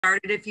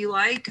started if you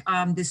like.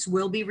 This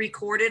will be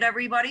recorded,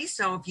 everybody.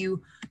 So if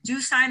you do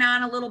sign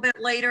on a little bit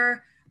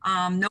later,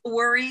 no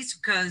worries,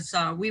 because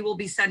we will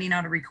be sending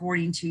out a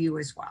recording to you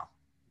as well.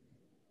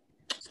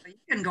 So you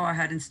can go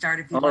ahead and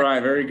start if you like. All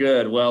right, very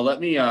good. Well, let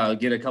me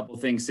get a couple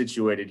things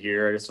situated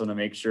here. I just want to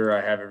make sure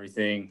I have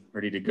everything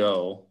ready to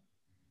go.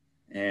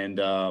 And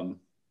all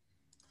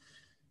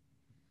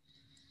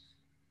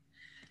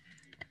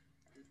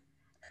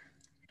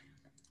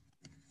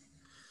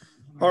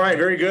right,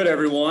 very good,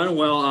 everyone.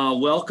 Well,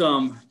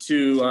 welcome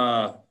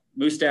to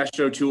Moostash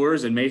Joe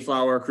Tours and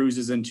Mayflower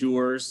Cruises and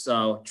Tours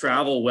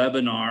travel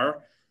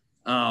webinar.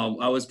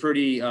 I was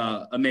pretty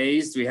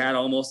amazed. We had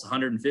almost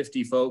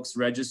 150 folks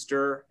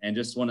register, and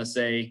just want to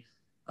say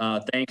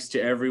thanks to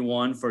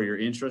everyone for your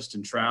interest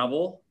in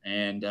travel.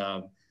 And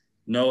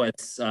know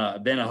it's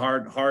been a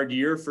hard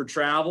year for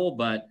travel,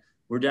 but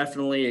we're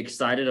definitely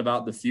excited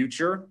about the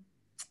future.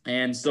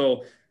 And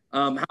so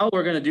how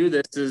we're going to do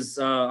this is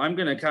I'm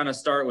going to kind of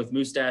start with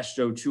Moostash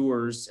Joe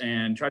Tours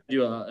and try to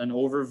do an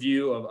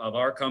overview of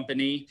our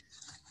company.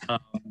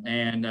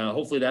 And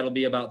hopefully that'll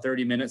be about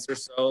 30 minutes or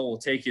so. We'll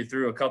take you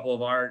through a couple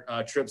of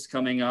our trips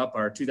coming up,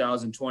 our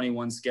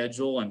 2021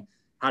 schedule, and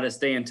how to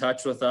stay in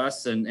touch with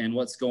us and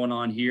what's going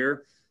on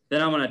here.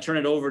 Then I'm going to turn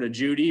it over to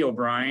Judy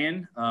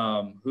O'Brien,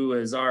 who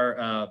is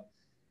our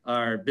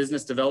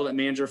business development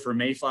manager for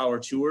Mayflower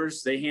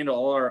Tours. They handle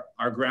all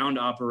our ground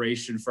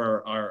operation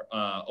for our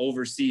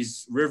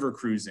overseas river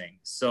cruising.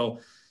 So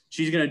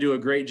she's going to do a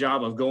great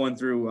job of going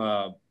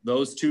through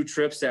those two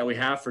trips that we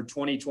have for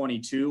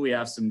 2022. We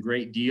have some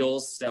great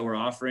deals that we're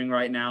offering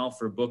right now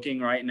for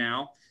booking right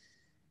now.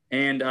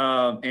 And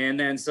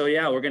then, so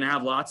yeah, we're going to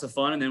have lots of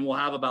fun, and then we'll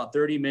have about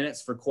 30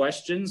 minutes for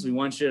questions. We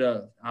want you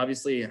to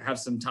obviously have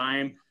some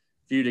time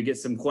for you to get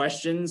some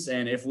questions.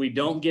 And if we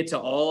don't get to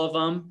all of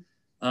them,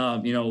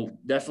 you know,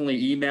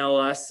 definitely email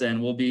us,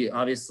 and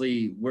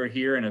we're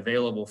here and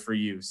available for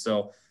you.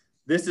 So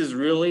this is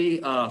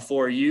really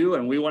for you,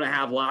 and we want to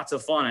have lots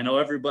of fun. I know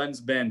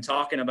everyone's been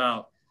talking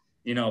about,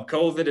 you know,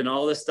 COVID and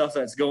all this stuff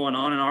that's going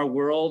on in our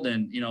world.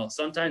 And, you know,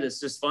 sometimes it's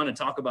just fun to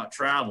talk about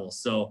travel.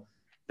 So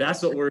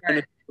that's what we're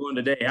going to be doing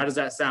today. How does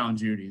that sound,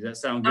 Judy? Does that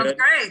sound good?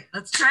 That's great.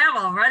 Let's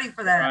travel. I'm ready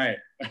for that. All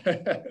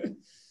right.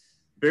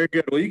 Very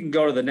good. Well, you can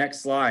go to the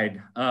next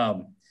slide.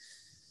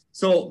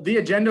 So the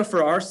agenda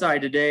for our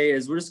side today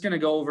is we're just going to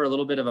go over a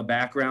little bit of a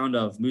background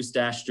of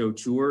Moostash Joe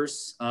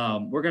Tours.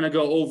 We're going to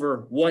go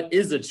over what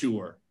is a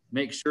tour,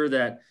 make sure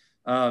that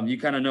you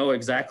kind of know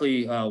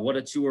exactly what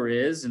a tour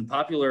is, and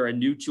popular and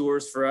new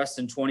tours for us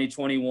in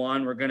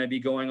 2021. We're going to be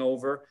going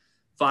over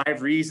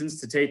 5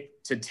 reasons to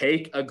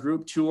take a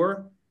group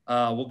tour.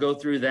 We'll go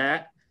through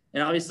that.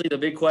 And obviously the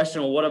big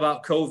question, well, what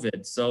about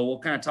COVID? So we'll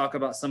kind of talk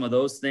about some of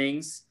those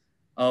things.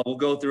 We'll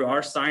go through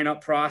our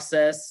sign-up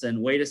process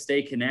and way to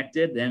stay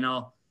connected. Then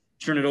I'll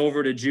turn it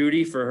over to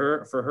Judy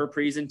for her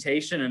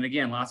presentation. And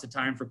again, lots of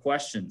time for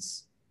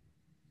questions.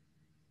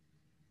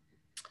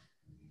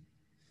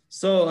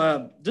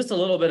 So just a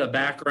little bit of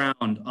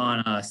background on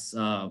us.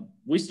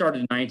 We started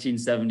in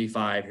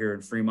 1975 here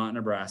in Fremont,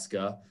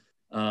 Nebraska.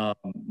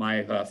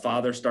 My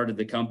father started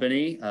the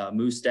company,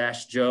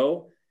 Moostash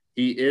Joe.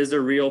 He is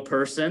a real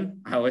person,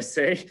 I always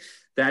say.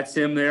 That's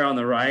him there on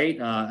the right.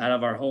 Out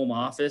of our home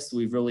office,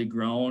 we've really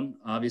grown,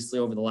 obviously,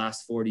 over the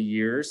last 40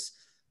 years.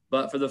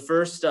 But for the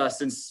first, from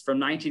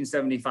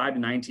 1975 to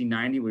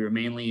 1990, we were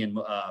mainly in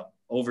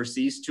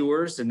overseas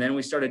tours. And then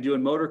we started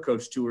doing motor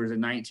coach tours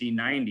in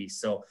 1990.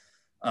 So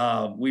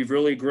we've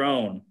really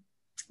grown.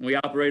 We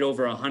operate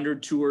over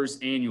 100 tours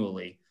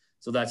annually.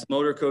 So that's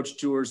motor coach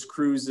tours,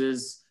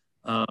 cruises,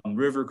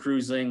 river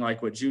cruising,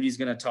 like what Judy's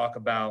going to talk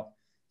about.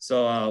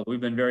 So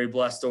we've been very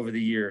blessed over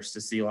the years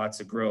to see lots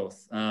of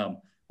growth.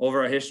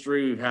 Over our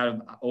history, we've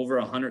had over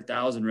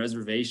 100,000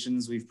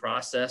 reservations we've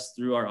processed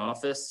through our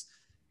office.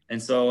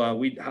 And so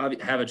we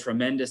have a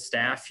tremendous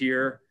staff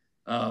here.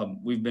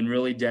 We've been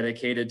really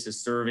dedicated to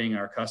serving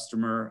our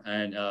customer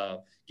and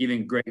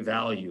giving great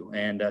value.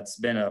 And that's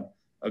been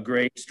a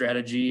great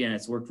strategy, and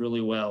it's worked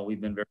really well. We've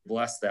been very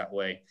blessed that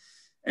way.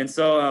 And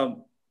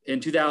so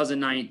in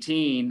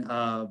 2019,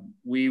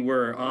 we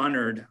were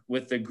honored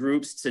with the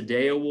Groups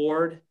Today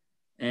Award.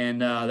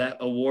 And that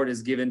award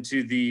is given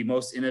to the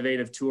most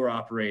innovative tour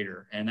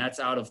operator. And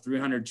that's out of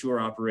 300 tour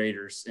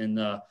operators in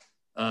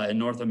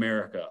North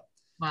America.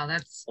 Wow,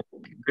 that's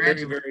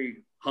very,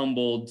 very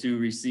humbled to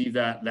receive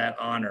that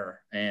honor.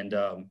 And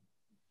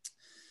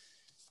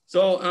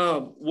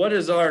so what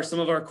is some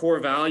of our core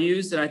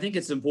values? And I think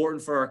it's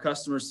important for our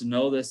customers to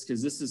know this,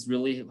 because this is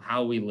really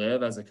how we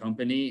live as a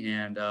company.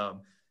 And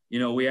you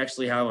know, we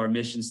actually have our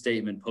mission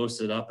statement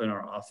posted up in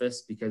our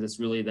office because it's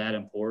really that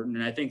important.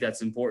 And I think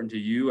that's important to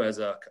you as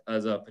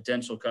a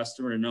potential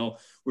customer to know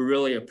we're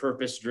really a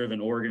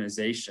purpose-driven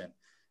organization.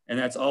 And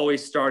that's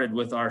always started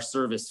with our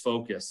service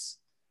focus.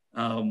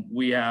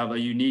 We have a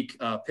unique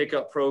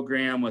pickup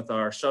program with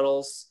our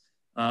shuttles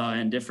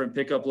and different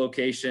pickup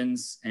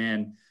locations.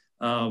 And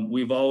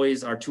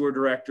our tour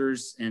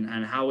directors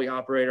and how we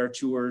operate our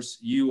tours,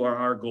 you are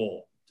our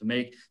goal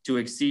to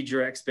exceed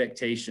your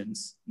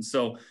expectations. And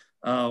so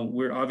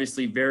We're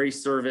obviously very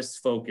service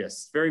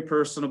focused, very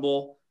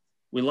personable.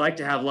 We like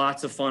to have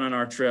lots of fun on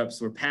our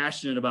trips. We're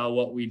passionate about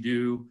what we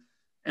do,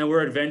 and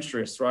we're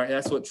adventurous, right?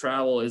 That's what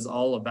travel is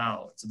all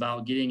about. It's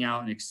about getting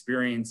out and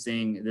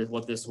experiencing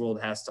what this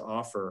world has to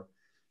offer.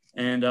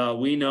 And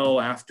we know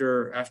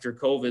after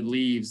COVID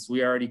leaves,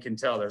 we already can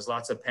tell there's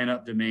lots of pent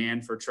up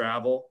demand for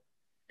travel.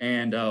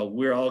 And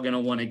we're all going to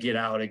want to get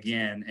out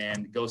again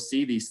and go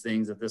see these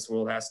things that this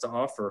world has to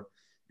offer.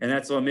 And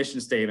that's our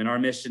mission statement. Our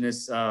mission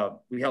is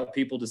we help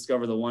people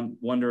discover the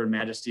wonder and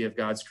majesty of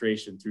God's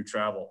creation through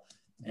travel.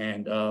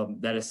 And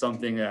that is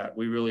something that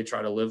we really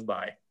try to live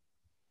by.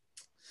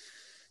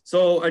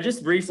 So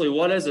just briefly,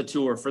 what is a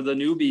tour for the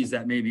newbies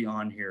that may be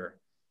on here?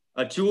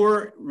 A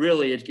tour,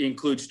 really, it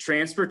includes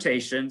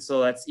transportation.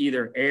 So that's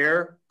either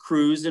air,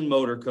 cruise, and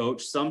motor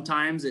coach.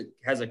 Sometimes it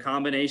has a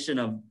combination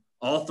of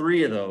all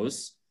three of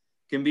those.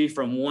 It can be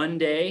from 1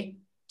 day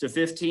to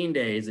 15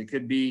 days. It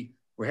could be,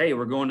 hey,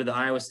 we're going to the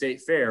Iowa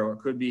State Fair, or it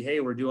could be, hey,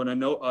 we're doing a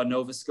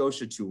Nova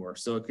Scotia tour.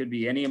 So it could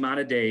be any amount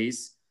of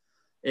days.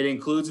 It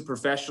includes a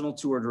professional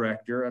tour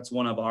director. That's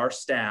one of our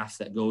staff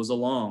that goes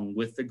along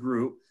with the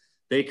group.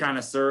 They kind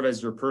of serve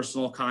as your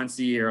personal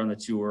concierge on the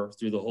tour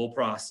through the whole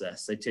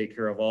process. They take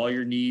care of all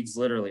your needs.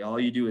 Literally,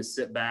 all you do is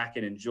sit back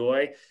and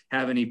enjoy.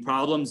 Have any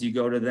problems, you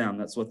go to them.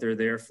 That's what they're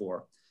there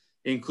for.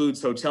 It includes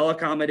hotel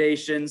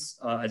accommodations,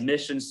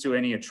 admissions to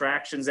any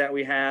attractions that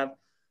we have.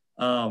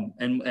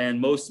 And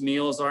most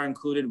meals are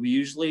included. We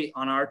usually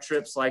on our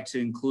trips like to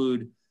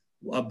include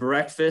a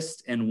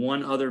breakfast and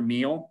one other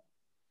meal.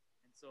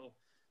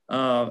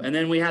 And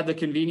then we have the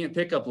convenient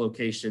pickup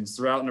locations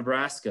throughout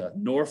Nebraska,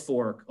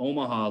 Norfolk,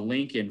 Omaha,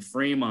 Lincoln,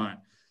 Fremont.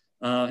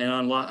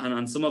 And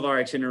on some of our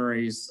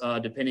itineraries,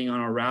 depending on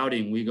our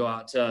routing, we go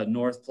out to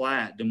North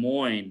Platte, Des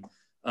Moines,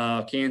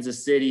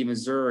 Kansas City,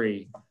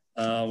 Missouri.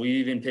 We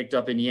even picked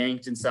up in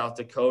Yankton, South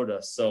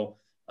Dakota. So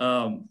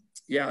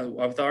yeah,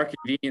 with our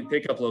convenient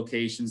pickup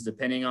locations,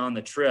 depending on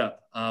the trip,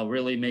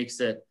 really makes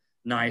it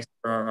nice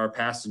for our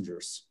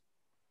passengers.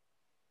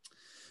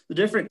 The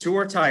different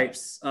tour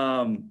types.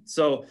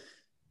 So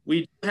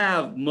we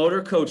have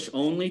motor coach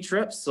only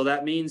trips. So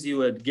that means you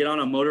would get on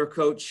a motor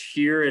coach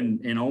here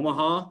in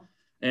Omaha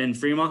and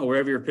Fremont,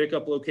 wherever your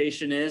pickup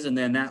location is. And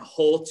then that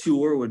whole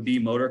tour would be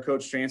motor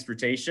coach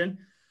transportation.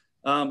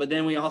 But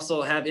then we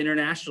also have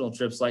international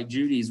trips like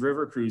Judy's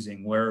river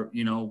cruising, where,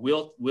 you know,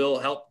 we'll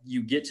help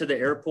you get to the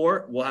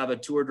airport. We'll have a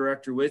tour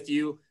director with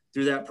you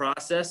through that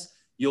process.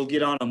 You'll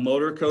get on a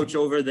motor coach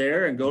over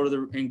there and go to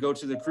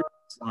the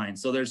cruise line.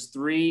 So there's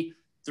three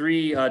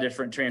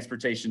different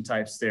transportation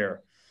types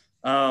there.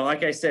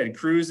 Like I said,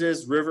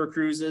 cruises, river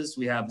cruises,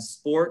 we have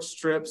sports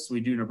trips.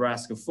 We do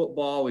Nebraska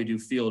football. We do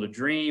Field of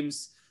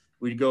Dreams.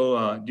 We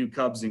go do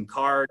Cubs and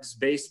Cards,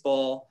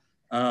 baseball.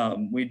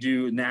 We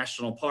do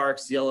national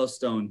parks,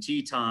 Yellowstone,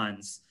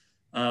 Tetons.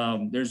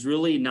 There's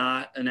really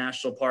not a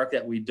national park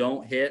that we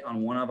don't hit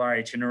on one of our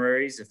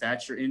itineraries. If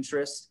that's your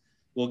interest,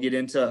 we'll get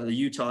into the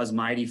Utah's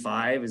Mighty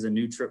Five is a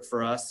new trip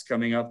for us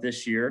coming up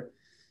this year.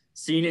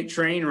 Scenic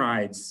train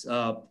rides,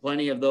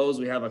 plenty of those.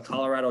 We have a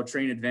Colorado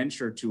Train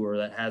Adventure Tour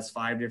that has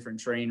 5 different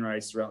train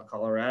rides throughout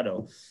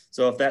Colorado.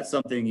 So if that's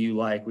something you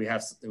like, we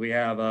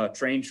have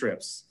train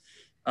trips.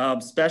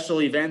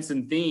 Special events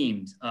and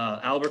themed.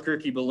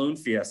 Albuquerque Balloon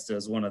Fiesta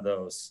is one of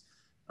those.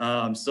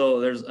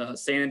 So there's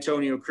San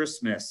Antonio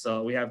Christmas.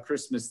 We have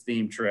Christmas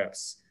themed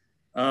trips.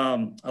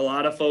 A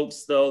lot of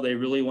folks, though, they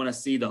really want to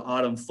see the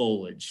autumn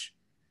foliage.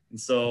 And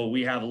so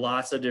we have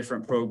lots of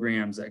different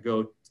programs that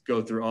go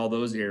through all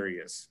those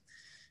areas,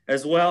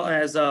 as well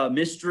as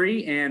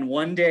Mystery and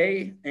One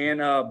Day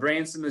and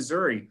Branson,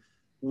 Missouri.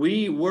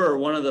 We were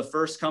one of the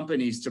first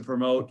companies to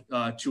promote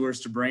tours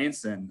to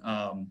Branson.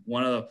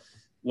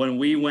 When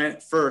we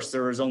went first,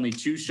 there was only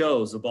 2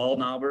 shows, the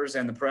Baldnaubers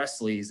and the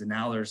Presleys, and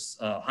now there's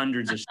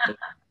hundreds of shows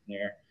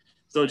there.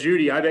 So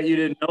Judy, I bet you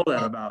didn't know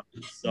that about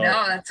it. So,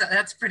 no,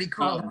 that's pretty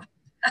cool.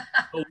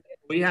 So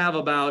we have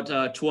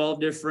about 12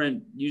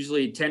 different,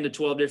 usually 10 to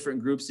 12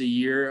 different groups a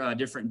year,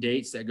 different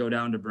dates that go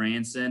down to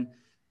Branson.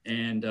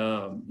 And,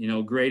 you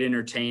know, great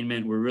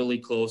entertainment. We're really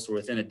close. We're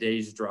within a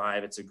day's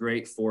drive. It's a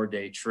great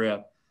 4-day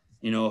trip.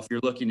 You know, if you're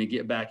looking to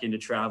get back into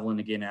traveling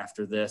again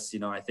after this, you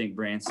know, I think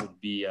Branson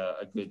would be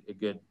a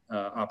good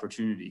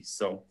opportunity.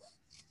 So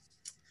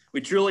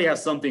we truly have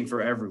something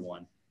for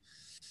everyone.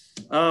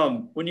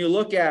 When you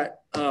look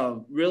at,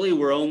 really,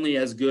 we're only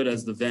as good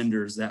as the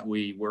vendors that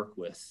we work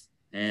with.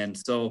 And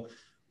so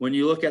when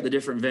you look at the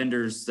different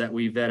vendors that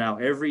we vet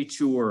out, every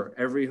tour,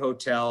 every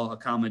hotel,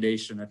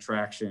 accommodation,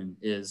 attraction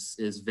is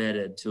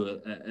vetted to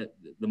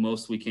the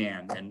most we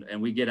can.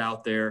 And we get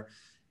out there,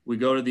 we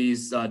go to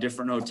these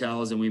different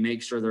hotels and we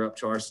make sure they're up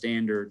to our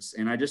standards.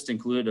 And I just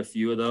included a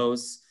few of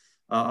those.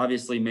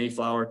 Obviously,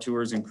 Mayflower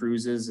Tours and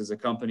Cruises is a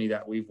company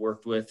that we've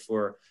worked with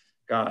for,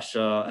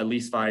 at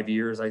least 5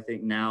 years, I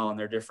think now, on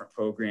their different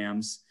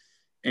programs.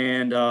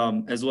 And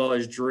as well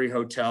as Drury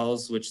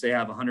Hotels, which they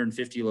have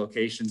 150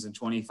 locations in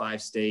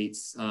 25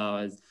 states,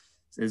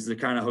 is the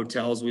kind of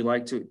hotels we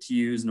like to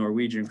use.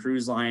 Norwegian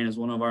Cruise Line is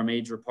one of our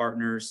major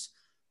partners.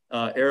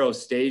 Aero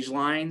Stage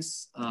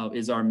Lines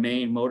is our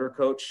main motor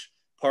coach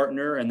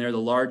partner, and they're the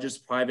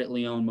largest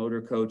privately owned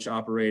motor coach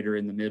operator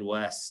in the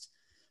Midwest,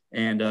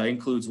 and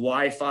includes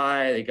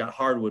Wi-Fi. They got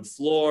hardwood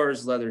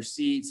floors, leather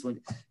seats.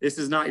 This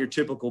is not your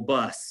typical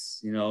bus.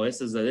 You know, this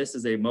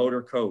is a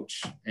motor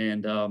coach,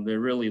 and they're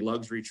really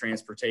luxury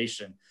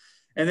transportation.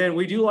 And then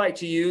we do like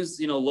to use,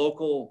 you know,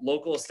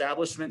 local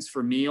establishments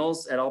for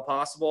meals at all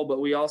possible, but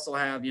we also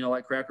have, you know,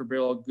 like Cracker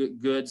Barrel,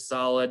 good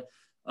solid,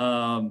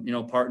 you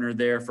know, partner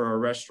there for our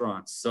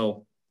restaurants.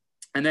 So,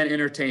 and then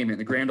entertainment,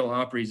 the Grand Ole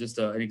Opry is just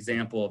an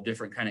example of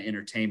different kind of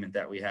entertainment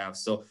that we have.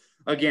 So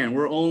again,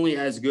 we're only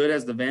as good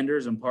as the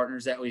vendors and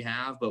partners that we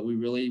have, but we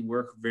really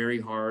work very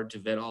hard to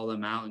vet all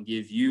them out and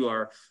give you,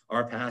 our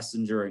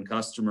passenger and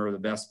customer, the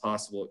best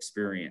possible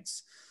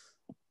experience.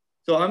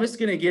 So I'm just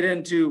going to get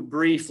into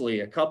briefly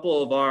a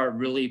couple of our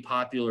really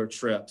popular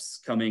trips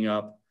coming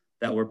up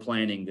that we're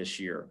planning this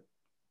year.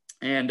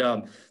 And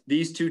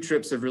these two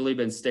trips have really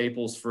been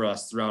staples for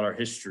us throughout our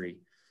history.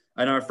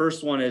 And our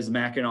first one is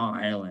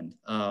Mackinac Island.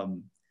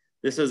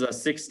 This is a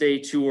 6-day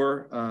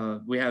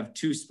tour. We have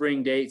 2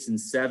 spring dates and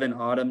 7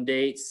 autumn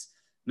dates.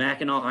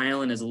 Mackinac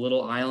Island is a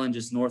little island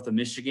just north of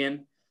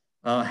Michigan.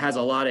 Has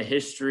a lot of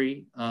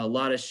history, a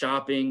lot of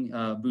shopping,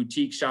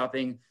 boutique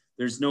shopping.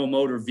 There's no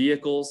motor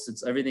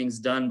vehicles. Everything's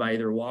done by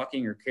either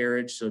walking or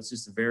carriage. So it's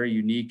just a very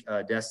unique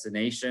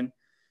destination.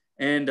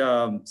 And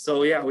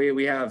so, yeah,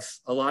 we have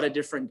a lot of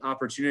different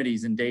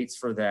opportunities and dates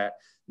for that.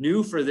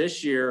 New for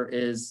this year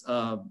is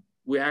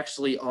we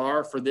actually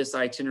are, for this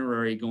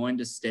itinerary, going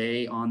to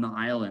stay on the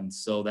island.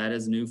 So that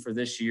is new for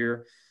this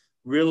year.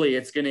 Really,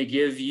 it's going to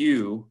give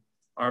you,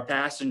 our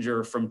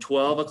passenger, from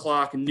 12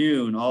 o'clock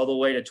noon all the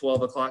way to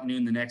 12 o'clock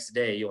noon the next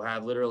day. You'll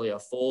have literally a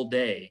full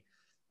day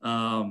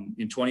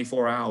in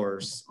 24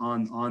 hours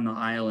on the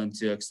island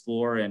to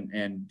explore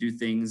and do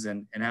things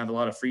and have a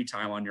lot of free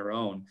time on your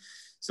own.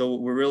 So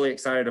we're really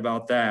excited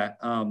about that.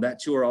 That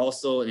tour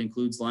also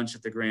includes lunch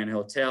at the Grand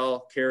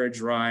Hotel,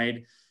 carriage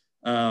ride.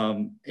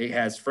 It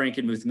has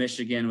Frankenmuth,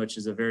 Michigan, which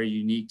is a very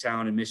unique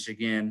town in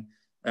Michigan.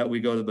 We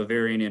go to the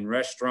Bavarian Inn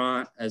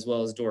restaurant, as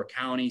well as Door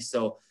County.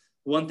 So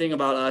one thing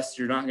about us,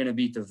 you're not going to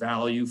beat the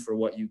value for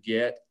what you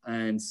get.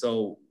 And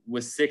so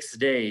with 6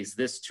 days,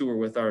 this tour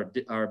with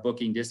our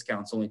booking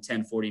discounts, only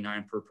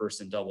 $10.49 per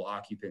person, double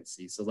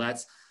occupancy. So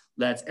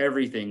that's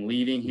everything,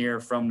 leaving here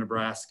from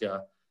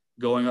Nebraska,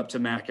 going up to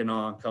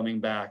Mackinac,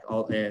 coming back,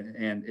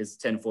 and it's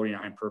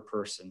 $10.49 per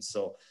person.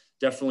 So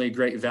definitely a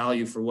great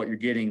value for what you're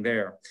getting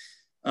there.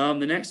 The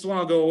next one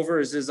I'll go over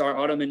is our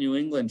Autumn in New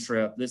England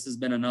trip. This has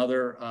been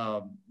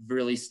another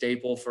really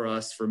staple for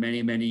us for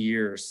many, many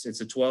years.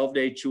 It's a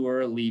 12-day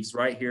tour. It leaves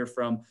right here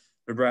from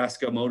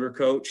Nebraska Motor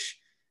Coach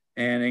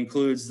and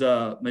includes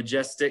the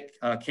majestic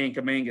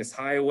Kankamangas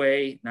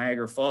Highway,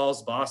 Niagara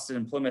Falls, Boston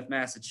and Plymouth,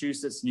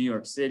 Massachusetts, New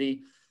York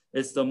City.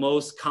 It's the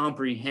most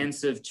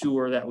comprehensive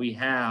tour that we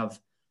have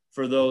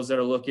for those that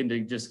are looking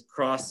to just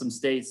cross some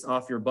states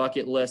off your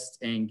bucket list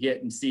and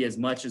get and see as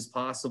much as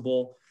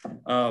possible.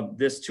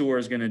 This tour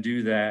is going to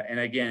do that. And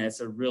again, it's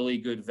a really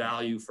good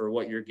value for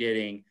what you're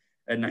getting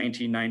at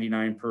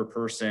 $19.99 per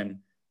person.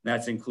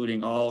 That's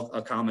including all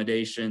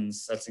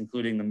accommodations. That's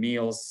including the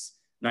meals,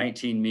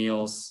 19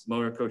 meals,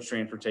 motor coach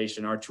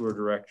transportation, our tour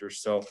directors.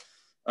 So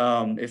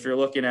if you're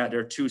looking at, there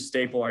are 2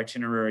 staple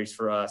itineraries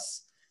for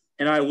us.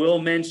 And I will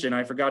mention,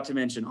 I forgot to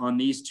mention, on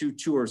these 2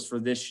 tours for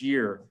this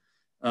year,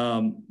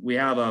 we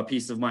have a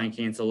peace of mind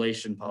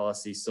cancellation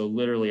policy. So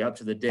literally up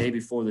to the day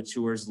before the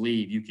tours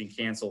leave, you can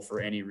cancel for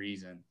any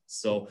reason.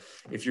 So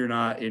if you're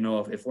not,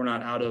 if we're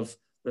not out of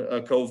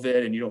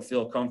COVID and you don't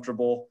feel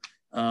comfortable,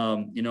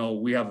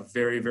 we have a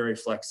very, very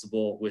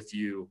flexible with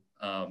you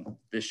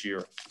this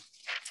year.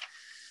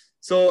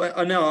 So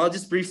now I'll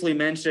just briefly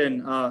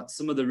mention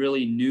some of the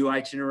really new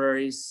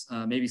itineraries.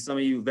 Maybe some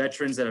of you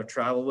veterans that have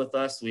traveled with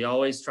us, we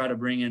always try to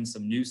bring in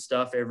some new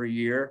stuff every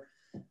year.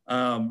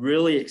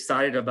 Really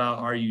excited about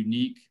our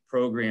unique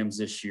programs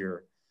this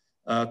year.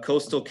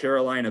 Coastal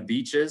Carolina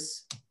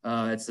Beaches.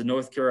 It's the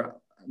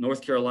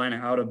North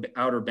Carolina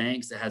Outer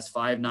Banks. It has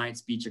 5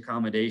 nights beach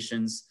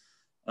accommodations.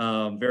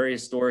 Very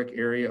historic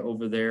area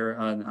over there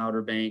on the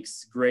Outer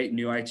Banks. Great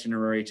new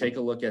itinerary. Take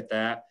a look at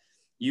that.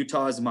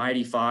 Utah's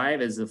Mighty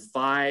 5 is the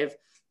 5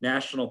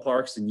 national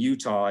parks in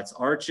Utah. It's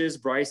Arches,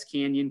 Bryce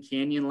Canyon,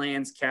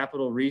 Canyonlands,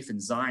 Capitol Reef,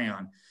 and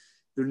Zion.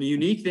 The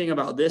unique thing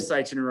about this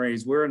itinerary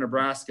is we're in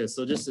Nebraska,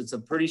 so it's a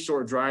pretty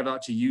short drive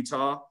out to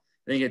Utah.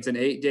 I think it's an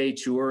 8-day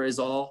tour is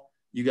all.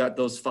 You got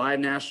those 5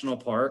 national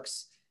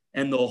parks,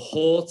 and the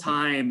whole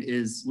time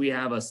we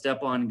have a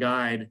step-on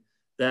guide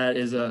that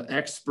is an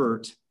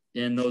expert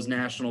in those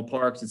national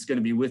parks. It's going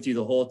to be with you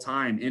the whole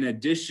time, in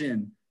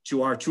addition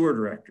to our tour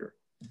director.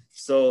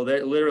 So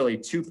they're literally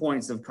 2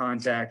 points of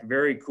contact.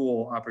 Very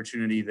cool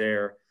opportunity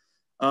there.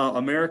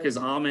 America's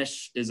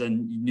Amish is a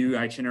new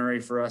itinerary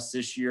for us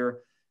this year.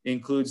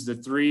 Includes the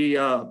 3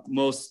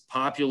 most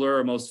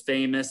popular, most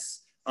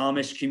famous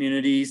Amish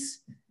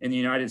communities in the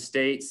United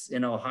States,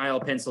 in Ohio,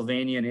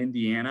 Pennsylvania, and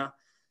Indiana.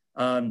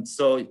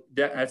 So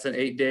that's an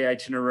 8-day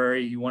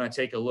itinerary. You want to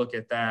take a look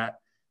at that.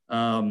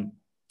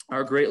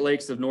 Our Great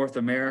Lakes of North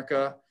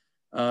America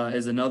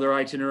is another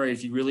itinerary.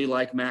 If you really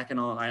like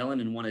Mackinac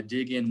Island and want to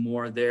dig in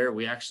more there,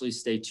 we actually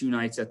stay 2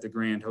 nights at the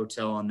Grand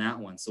Hotel on that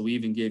one. So we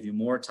even give you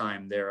more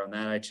time there on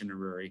that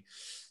itinerary.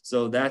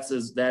 So that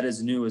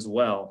is new as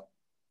well.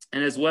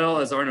 And as well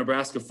as our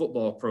Nebraska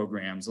football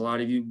programs. A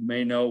lot of you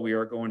may know we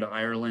are going to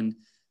Ireland,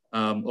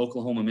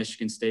 Oklahoma,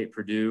 Michigan State,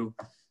 Purdue.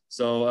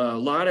 So a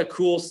lot of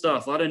cool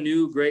stuff, a lot of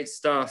new great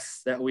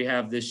stuff that we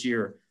have this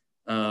year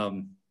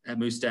at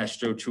Moostash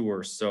Joe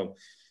Tours. So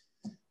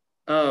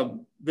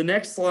the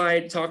next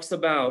slide talks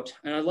about,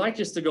 and I'd like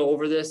just to go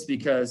over this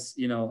because,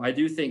 you know, I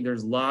do think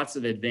there's lots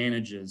of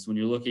advantages when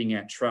you're looking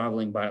at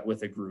traveling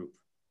with a group.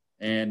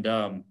 And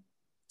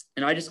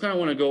I just kind of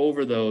want to go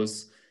over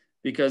those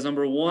because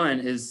number one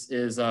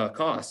is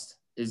cost.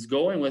 Is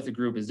going with a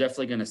group is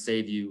definitely going to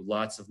save you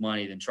lots of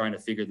money than trying to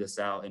figure this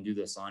out and do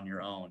this on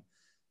your own.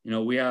 You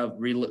know, we have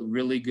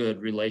really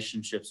good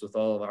relationships with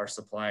all of our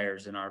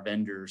suppliers and our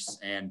vendors,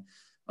 and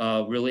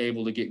really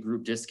able to get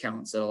group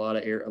discounts at a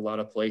lot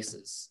of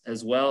places,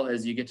 as well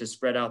as you get to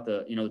spread out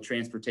the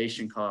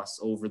transportation costs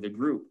over the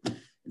group.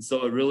 And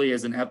so it really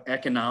is an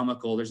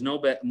economical. There's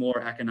no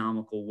more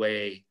economical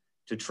way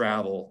to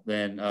travel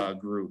than a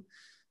group.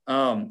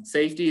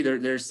 Safety,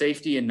 there's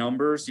safety in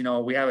numbers. You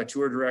know, we have a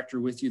tour director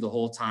with you the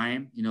whole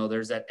time. You know,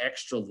 there's that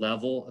extra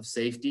level of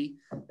safety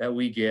that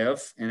we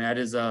give, and that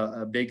is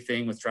a big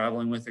thing with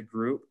traveling with a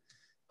group.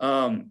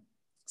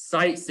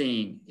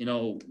 Sightseeing, you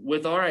know,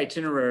 with our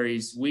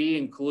itineraries, we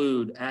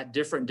include at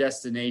different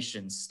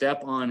destinations,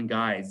 step-on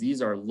guides.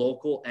 These are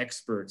local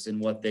experts in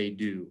what they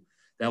do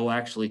that will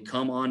actually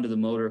come onto the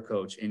motor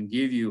coach and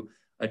give you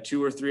a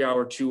 2 or 3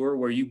 hour tour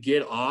where you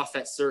get off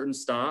at certain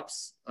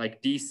stops, like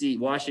DC,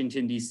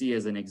 Washington, DC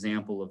is an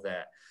example of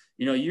that.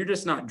 You know, you're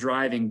just not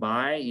driving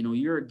by, you know,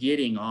 you're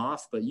getting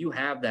off, but you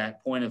have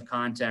that point of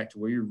contact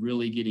where you're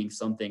really getting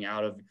something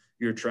out of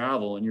your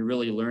travel and you're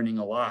really learning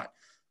a lot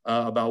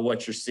about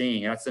what you're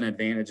seeing. That's an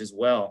advantage as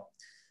well.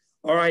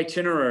 Our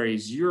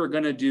itineraries, you're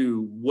going to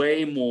do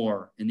way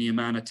more in the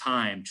amount of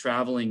time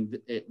traveling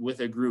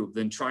with a group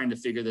than trying to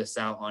figure this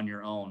out on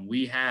your own.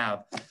 We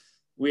have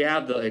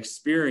the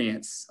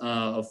experience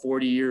of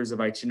 40 years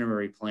of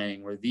itinerary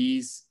planning where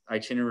these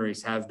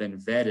itineraries have been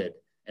vetted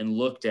and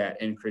looked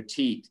at and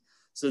critiqued.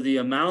 So the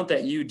amount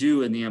that you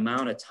do in the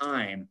amount of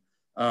time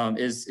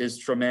is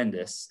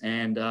tremendous.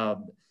 And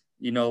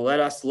you know, let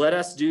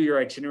us do your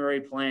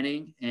itinerary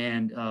planning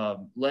and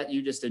let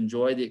you just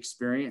enjoy the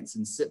experience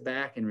and sit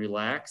back and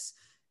relax.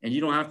 And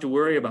you don't have to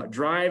worry about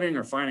driving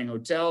or finding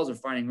hotels or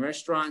finding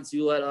restaurants.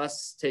 You let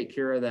us take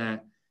care of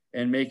that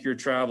and make your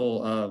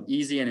travel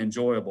easy and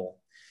enjoyable.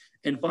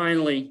 And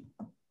finally,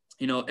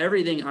 you know,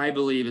 everything I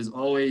believe is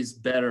always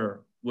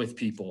better with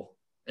people.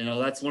 You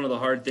know, that's one of the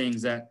hard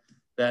things that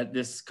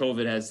this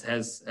COVID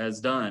has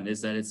done,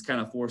 is that it's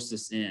kind of forced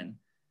us in.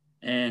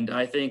 And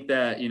I think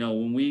that, you know,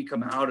 when we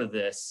come out of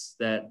this,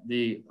 that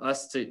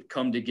us to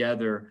come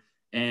together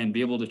and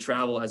be able to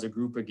travel as a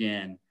group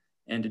again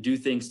and to do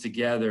things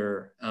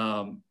together,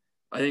 I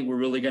think we're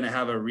really going to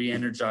have a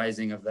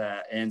re-energizing of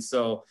that. And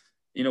so,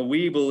 you know,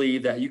 we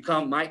believe that you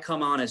might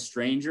come on as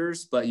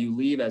strangers, but you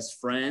leave as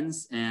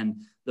friends,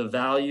 and the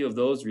value of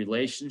those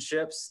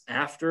relationships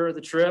after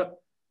the trip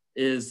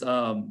is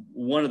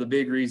one of the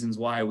big reasons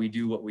why we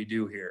do what we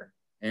do here.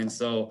 And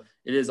so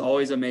it is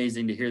always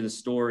amazing to hear the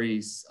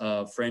stories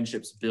of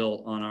friendships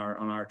built on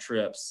our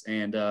trips.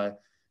 And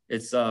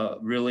it's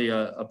really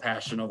a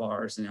passion of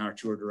ours and our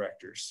tour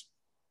directors.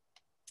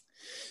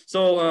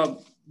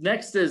 So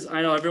next is,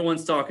 I know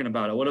everyone's talking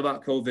about it. What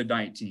about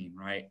COVID-19,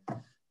 right?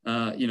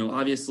 You know,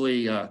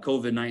 obviously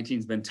COVID-19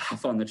 has been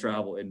tough on the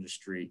travel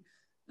industry.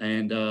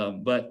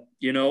 And, but,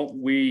 you know,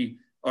 we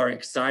are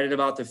excited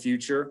about the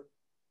future.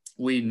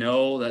 We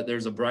know that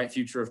there's a bright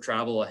future of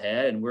travel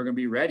ahead, and we're going to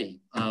be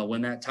ready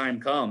when that time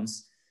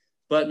comes.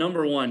 But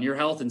number one, your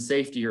health and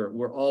safety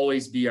will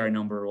always be our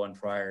number one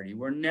priority.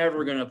 We're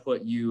never going to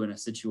put you in a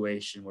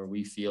situation where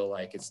we feel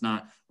like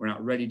we're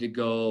not ready to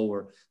go,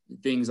 or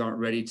things aren't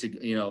ready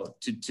to, you know,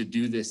 to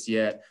do this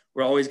yet.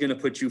 We're always going to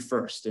put you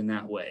first in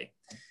that way.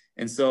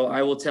 And so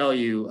I will tell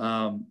you,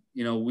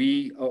 you know,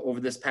 we,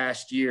 over this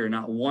past year,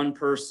 not one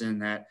person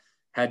that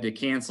had to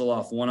cancel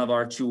off one of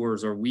our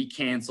tours, or we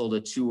canceled a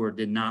tour,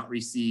 did not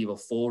receive a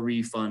full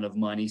refund of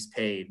monies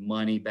paid,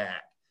 money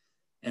back.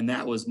 And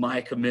that was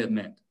my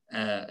commitment,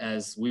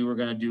 as we were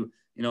going to do.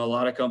 You know, a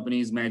lot of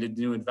companies might have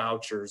doing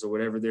vouchers or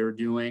whatever they were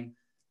doing.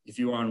 If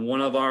you were on one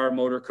of our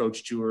motor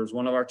coach tours,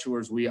 one of our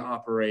tours we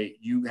operate,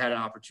 you had an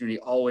opportunity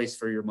always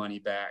for your money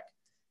back.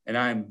 And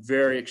I'm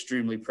very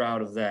extremely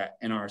proud of that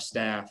and our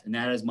staff. And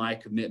that is my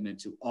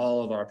commitment to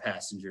all of our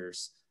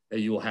passengers that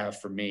you will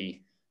have from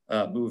me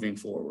moving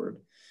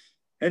forward.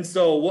 And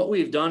so what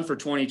we've done for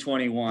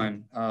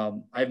 2021,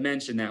 I've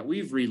mentioned that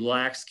we've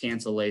relaxed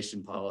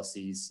cancellation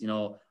policies. You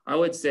know, I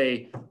would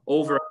say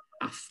over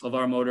half of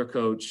our motor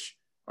coach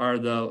are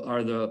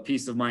the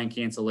peace of mind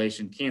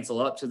cancellation. Cancel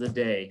up to the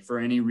day for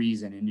any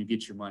reason and you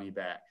get your money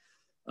back.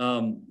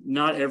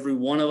 Not every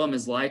one of them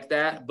is like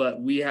that, but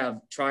we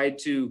have tried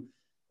to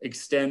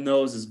extend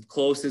those as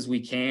close as we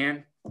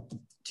can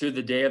to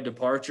the day of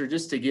departure,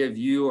 just to give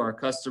you, our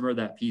customer,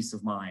 that peace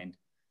of mind.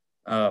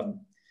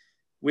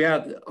 We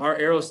have our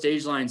Aero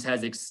Stage Lines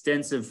has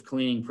extensive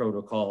cleaning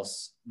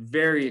protocols,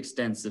 very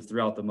extensive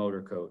throughout the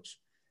motor coach.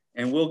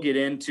 And we'll get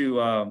into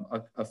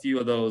a few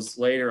of those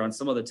later on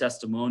some of the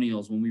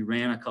testimonials when we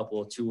ran a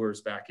couple of tours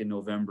back in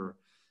November.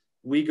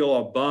 We go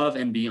above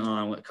and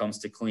beyond when it comes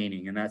to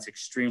cleaning, and that's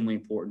extremely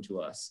important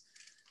to us.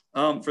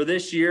 For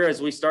this year,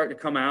 as we start to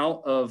come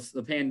out of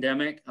the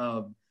pandemic,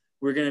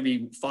 we're going to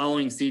be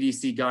following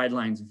CDC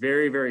guidelines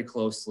very, very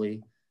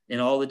closely in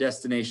all the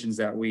destinations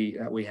that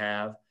we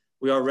have.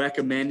 We are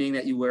recommending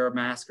that you wear a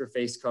mask or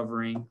face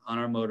covering on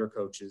our motor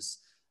coaches.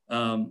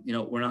 You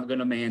know, we're not going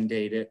to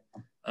mandate it,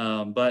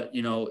 but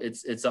you know,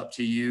 it's up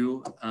to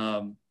you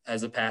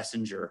as a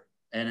passenger.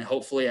 And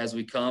hopefully, as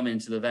we come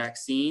into the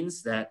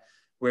vaccines, that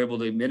we're able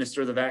to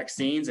administer the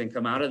vaccines and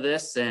come out of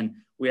this, and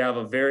we have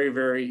a very,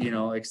 very, you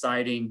know,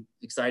 exciting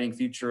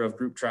future of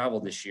group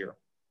travel this year.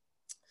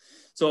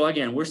 So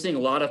again, we're seeing a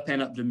lot of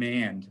pent-up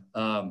demand.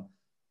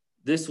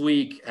 This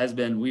week has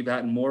been, we've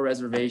had more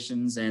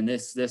reservations, and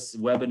this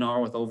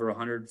webinar with over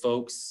 100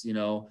 folks, you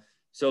know,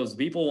 shows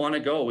people want to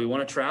go. We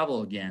want to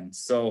travel again.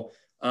 So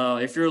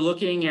if you're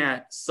looking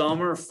at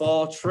summer,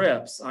 fall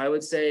trips, I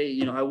would say,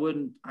 you know,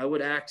 I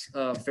would act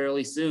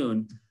fairly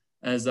soon,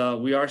 as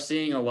we are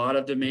seeing a lot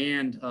of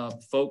demand.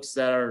 Folks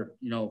that are,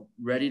 you know,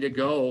 ready to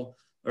go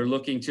are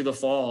looking to the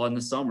fall and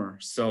the summer.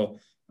 So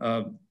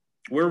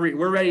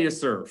we're ready to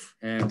serve.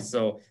 And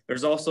so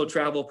there's also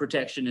travel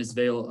protection is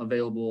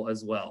available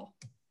as well.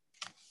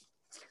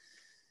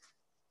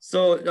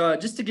 So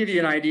just to give you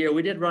an idea,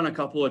 we did run a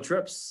couple of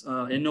trips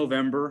in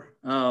November,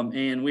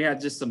 and we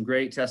had just some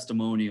great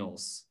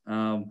testimonials.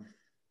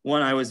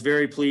 One, I was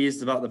very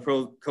pleased about the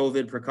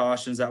COVID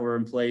precautions that were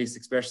in place,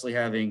 especially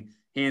having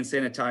hand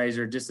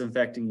sanitizer,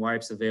 disinfecting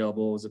wipes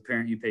available. It was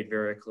apparent you paid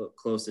very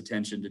close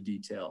attention to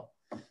detail.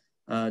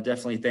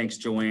 Definitely thanks,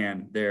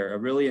 Joanne, there. I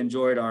really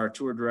enjoyed our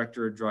tour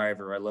director and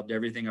driver. I loved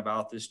everything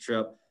about this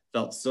trip.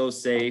 Felt so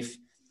safe.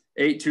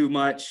 Ate too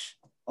much.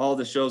 All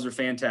the shows are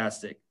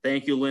fantastic.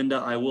 Thank you, Linda.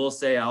 I will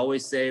say, I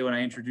always say when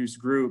I introduce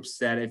groups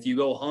that if you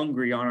go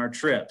hungry on our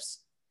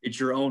trips, it's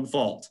your own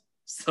fault.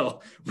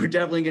 So we're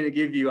definitely going to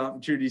give you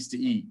opportunities to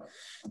eat.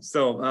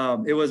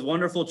 So it was a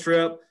wonderful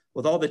trip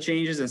with all the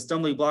changes and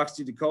stumbling blocks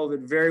due to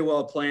COVID. Very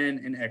well planned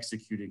and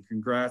executed.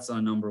 Congrats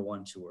on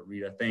 #1 tour.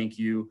 Rita, thank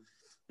you.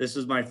 This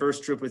was my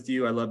first trip with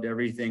you. I loved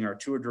everything. Our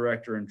tour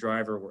director and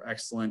driver were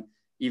excellent.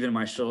 Even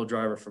my shuttle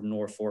driver from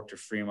Norfolk to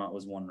Fremont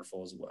was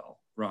wonderful as well,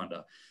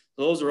 Rhonda.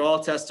 So those are all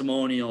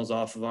testimonials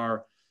off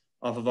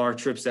of our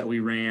trips that we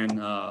ran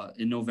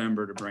in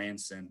November to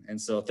Branson.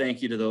 And so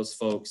thank you to those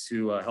folks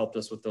who helped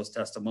us with those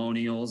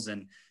testimonials.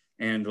 And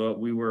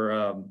we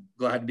were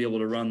glad to be able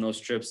to run those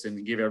trips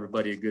and give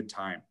everybody a good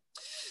time.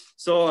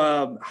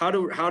 So how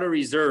to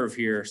reserve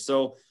here.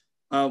 So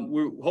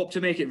we hope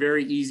to make it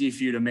very easy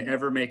for you to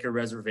ever make a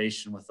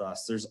reservation with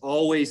us. There's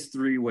always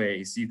 3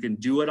 ways. You can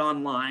do it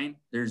online.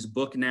 There's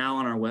Book Now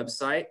on our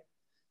website.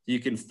 You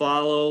can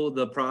follow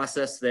the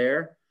process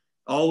there.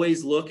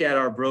 Always look at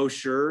our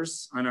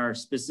brochures on our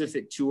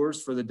specific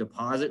tours for the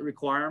deposit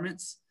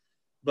requirements.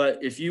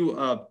 But if you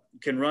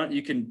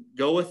you can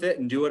go with it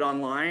and do it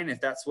online. If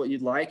that's what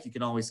you'd like, you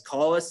can always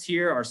call us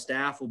here. Our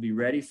staff will be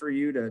ready for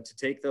you to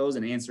take those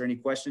and answer any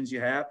questions you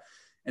have.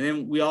 And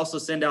then we also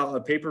send out a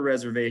paper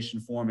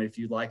reservation form if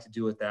you'd like to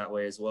do it that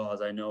way as well,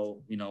 as I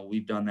know, you know,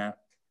 we've done that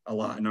a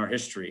lot in our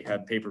history,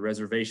 had paper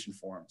reservation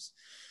forms.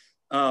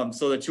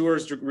 So the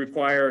tours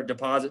require a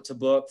deposit to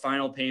book.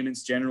 Final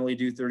payments generally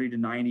do 30 to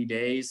 90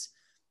 days.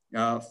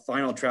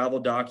 Final travel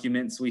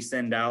documents we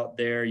send out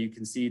there. You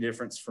can see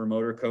difference for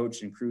motor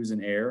coach and cruise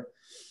and air.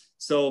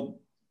 So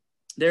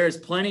there is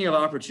plenty of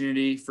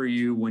opportunity for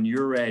you when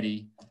you're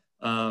ready.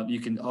 You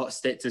can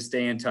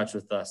stay in touch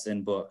with us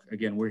and book.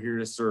 Again, we're here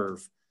to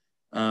serve.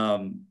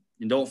 And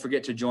don't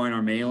forget to join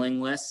our mailing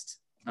list.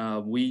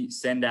 We just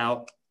sent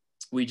out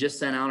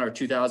our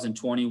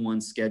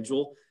 2021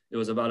 schedule. It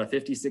was about a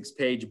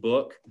 56-page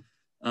book.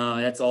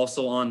 That's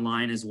also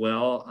online as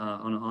well,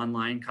 on an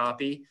online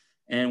copy.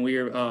 And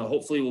we're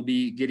hopefully we'll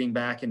be getting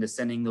back into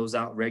sending those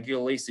out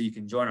regularly, so you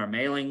can join our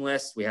mailing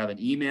list. We have an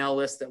email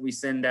list that we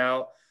send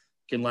out.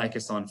 You can like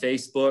us on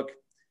Facebook.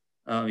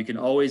 You can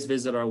always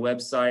visit our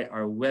website.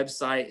 Our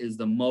website is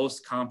the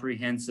most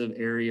comprehensive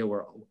area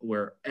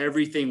where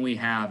everything we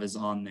have is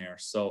on there.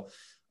 So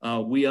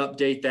we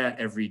update that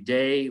every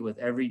day with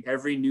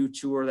every new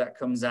tour that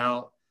comes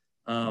out.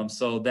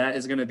 So that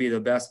is going to be the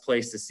best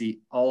place to see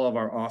all of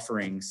our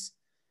offerings.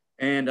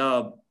 And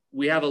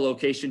we have a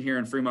location here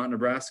in Fremont,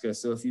 Nebraska.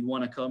 So if you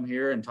want to come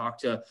here and talk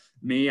to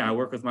me, I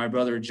work with my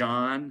brother,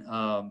 John,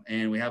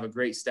 and we have a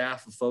great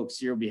staff of folks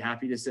here. We'll be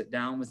happy to sit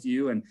down with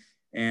you and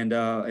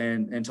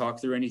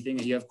talk through anything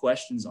that you have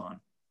questions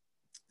on.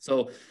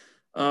 So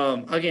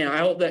again, I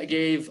hope that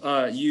gave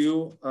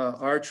you,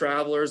 our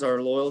travelers, our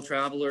loyal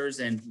travelers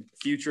and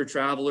future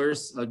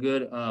travelers, a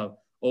good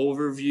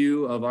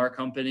overview of our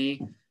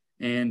company.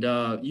 And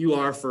you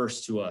are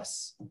first to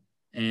us.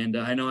 And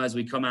I know as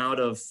we come out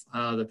of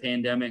the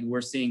pandemic,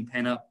 we're seeing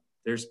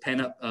there's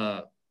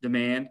pent-up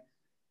demand,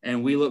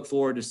 and we look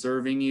forward to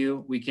serving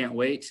you. We can't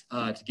wait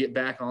to get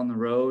back on the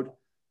road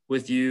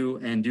with you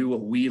and do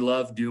what we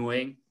love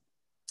doing.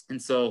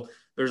 And so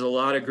there's a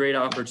lot of great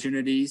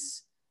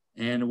opportunities,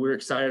 and we're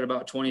excited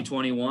about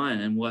 2021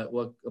 and what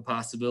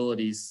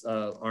possibilities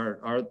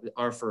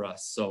are for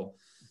us. So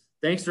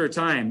thanks for your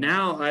time.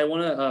 Now I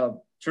want to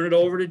turn it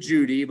over to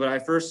Judy, but I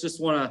first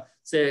just want to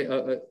say,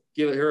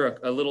 give her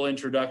a little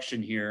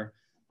introduction here.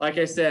 Like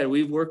I said,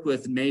 we've worked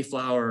with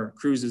Mayflower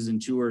Cruises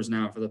and Tours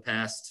now for the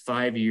past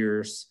 5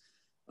 years.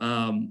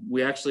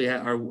 We actually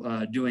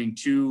are doing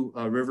 2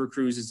 river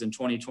cruises in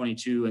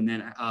 2022, and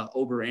then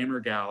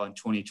Oberammergau in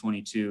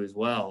 2022 as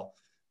well.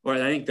 Or I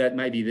think that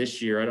might be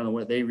this year. I don't know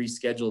what they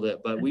rescheduled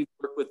it, but we've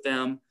worked with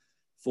them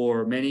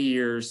for many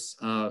years.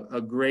 A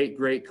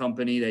great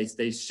company.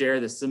 They share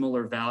the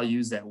similar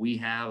values that we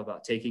have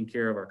about taking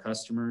care of our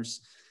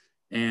customers.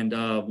 And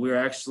we're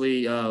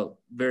actually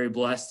very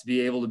blessed to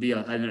be able to be in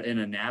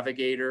a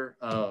navigator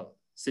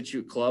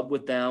Situte club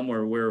with them,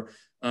 where we're,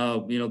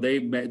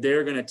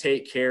 they're going to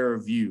take care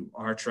of you,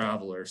 our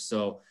travelers.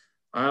 So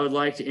I would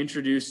like to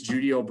introduce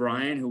Judy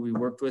O'Brien, who we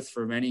worked with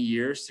for many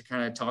years, to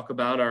kind of talk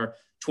about our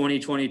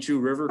 2022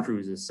 river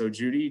cruises. So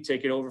Judy,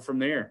 take it over from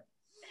there.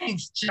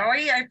 Thanks,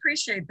 Joey. I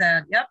appreciate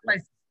that. Yep, I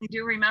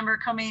do remember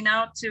coming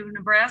out to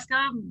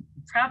Nebraska,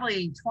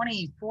 probably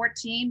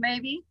 2014,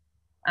 maybe.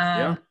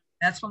 Yeah.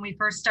 That's when we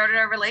first started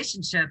our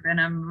relationship,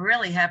 and I'm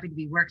really happy to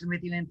be working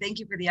with you, and thank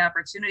you for the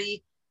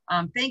opportunity.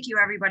 Thank you,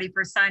 everybody,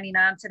 for signing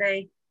on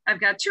today. I've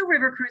got 2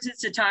 river cruises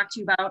to talk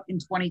to you about in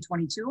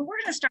 2022. We're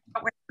going to start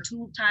out with our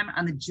tool time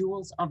on the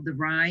Jewels of the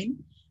Rhine.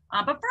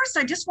 But first,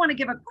 I just want to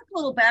give a quick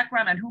little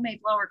background on who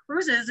Mayflower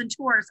Cruises and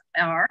Tours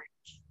are.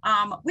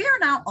 We are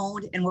now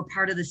owned, and we're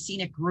part of the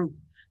Scenic Group.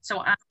 So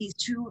on these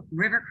 2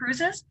 river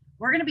cruises,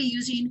 we're going to be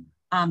using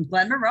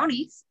Glenn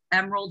Maroney's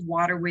Emerald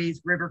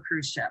Waterways river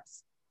cruise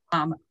ships.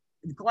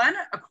 Glenn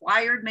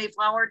acquired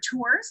Mayflower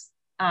Tours.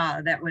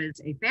 That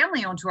was a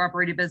family-owned tour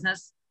operated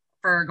business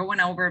for going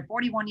over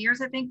 41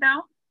 years, I think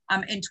now,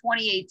 in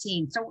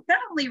 2018. So that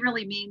only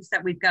really means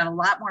that we've got a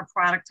lot more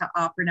product to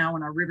offer now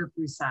on our river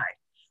cruise side.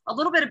 A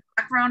little bit of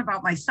background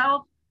about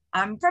myself.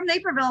 I'm from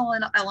Naperville,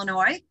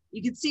 Illinois.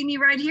 You can see me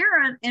right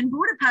here in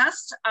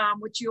Budapest,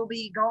 which you'll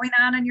be going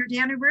on in your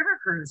Danube River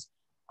Cruise.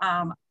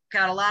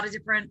 Got a lot of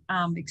different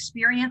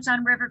experience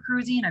on river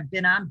cruising. I've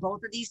been on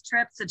both of these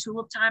trips, the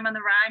Tulip Time on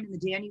the Rhine and the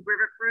Danube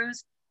River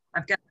Cruise.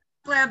 I've got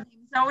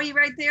Zoe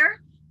right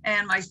there,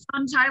 and my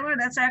son Tyler,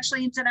 that's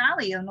actually in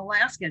Denali in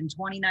Alaska in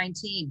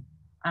 2019.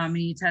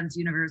 He attends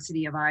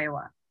University of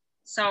Iowa.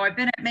 So I've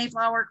been at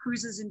Mayflower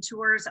Cruises and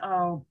Tours,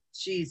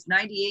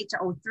 98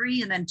 to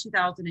 03, and then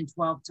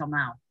 2012 till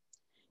now.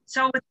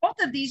 So with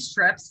both of these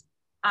trips,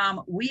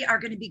 we are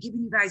going to be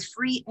giving you guys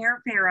free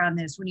airfare on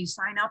this when you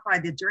sign up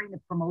during the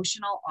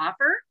promotional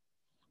offer.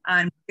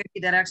 And we'll give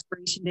you that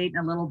expiration date in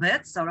a little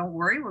bit, so don't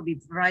worry, we'll be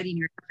providing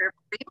your airfare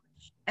for you.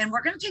 And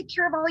we're going to take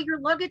care of all your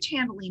luggage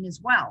handling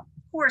as well.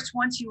 Of course,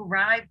 once you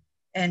arrive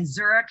in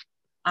Zurich,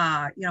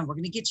 we're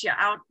going to get you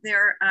out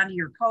there onto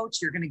your coach.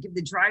 You're going to give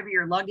the driver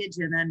your luggage,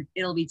 and then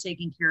it'll be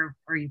taken care of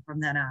for you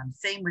from then on.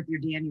 Same with your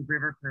Danube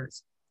River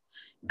Cruise.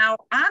 Now,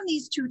 on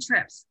these 2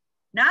 trips,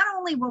 not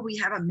only will we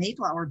have a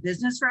Mayflower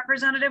business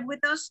representative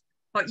with us,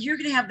 but you're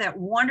going to have that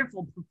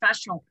wonderful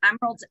professional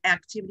Emeralds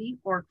activity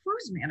or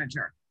cruise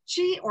manager.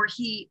 She or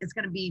he is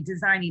going to be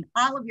designing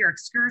all of your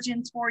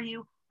excursions for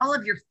you, all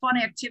of your fun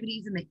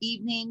activities in the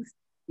evenings,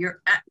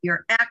 your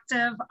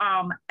active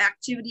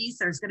activities.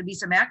 There's going to be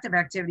some active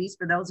activities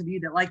for those of you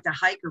that like to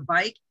hike or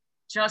bike.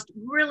 Just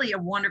really a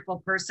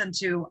wonderful person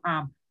to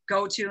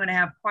go to and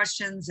have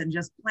questions and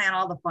just plan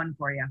all the fun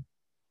for you.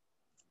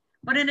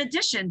 But in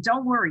addition,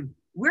 don't worry,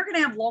 we're going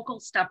to have local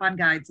step-on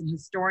guides and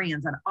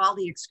historians on all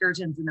the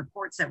excursions and the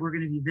ports that we're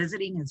going to be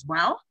visiting as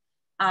well.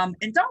 And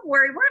don't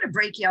worry, we're going to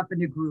break you up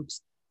into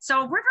groups.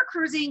 So river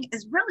cruising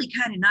is really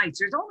kind of nice.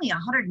 There's only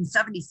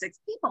 176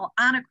 people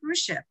on a cruise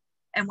ship.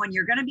 And when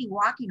you're going to be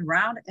walking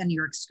around in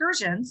your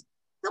excursions,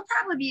 there'll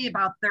probably be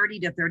about 30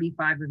 to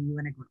 35 of you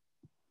in a group.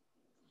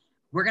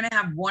 We're going to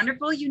have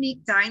wonderful,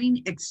 unique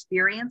dining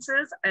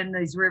experiences in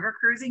these river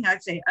cruising.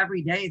 I'd say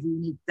every day is a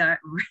unique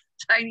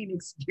dining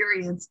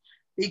experience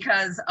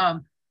because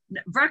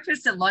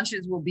breakfast and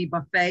lunches will be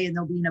buffet, and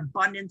there'll be an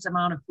abundance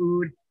amount of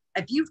food.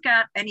 If you've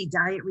got any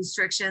diet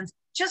restrictions,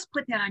 just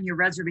put that on your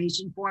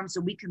reservation form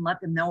so we can let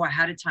them know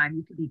ahead of time.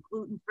 You could be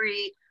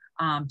gluten-free,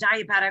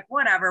 diabetic,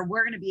 whatever.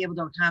 We're going to be able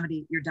to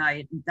accommodate your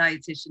diet and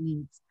dietitian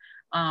needs.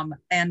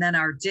 And then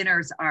our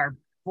dinners are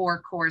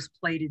 4-course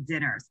plated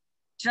dinners.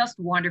 Just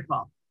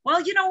wonderful. Well,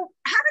 having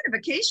a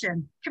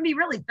vacation can be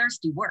really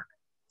thirsty work.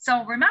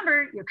 So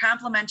remember, your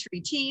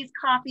complimentary teas,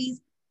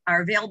 coffees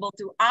are available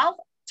through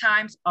all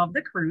times of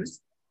the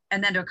cruise.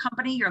 And then to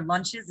accompany your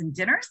lunches and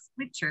dinners,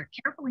 we've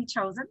carefully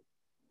chosen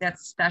that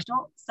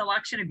special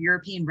selection of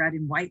European red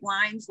and white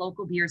wines,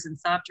 local beers and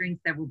soft drinks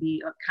that will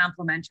be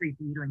complimentary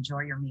for you to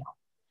enjoy your meal.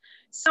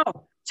 So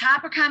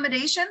top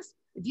accommodations,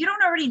 if you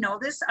don't already know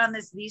this on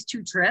these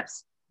 2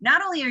 trips,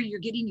 not only are you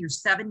getting your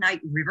 7-night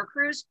river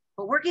cruise,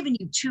 but we're giving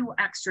you 2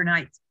 extra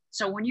nights.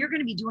 So when you're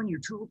going to be doing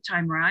your tulip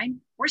time ride,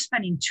 we're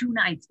spending 2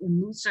 nights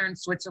in Lucerne,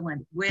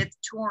 Switzerland with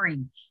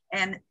touring,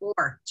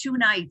 or 2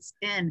 nights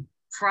in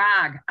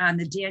Prague on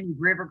the Danube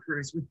River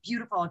Cruise with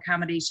beautiful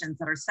accommodations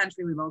that are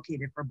centrally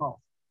located for both.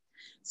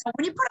 So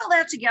when you put all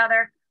that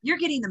together, you're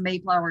getting the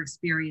Mayflower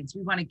experience.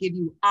 We want to give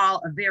you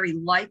all a very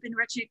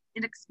life-enriching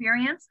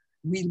experience.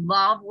 We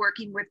love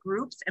working with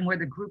groups, and we're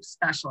the group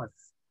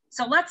specialists.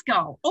 So let's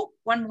go. Oh,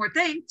 one more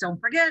thing. Don't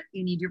forget,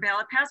 you need your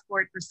valid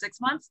passport for 6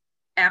 months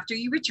after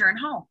you return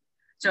home.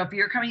 So if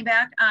you're coming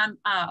back on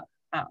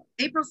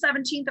April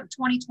 17th of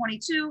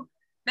 2022,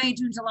 May,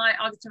 June, July,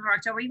 August, and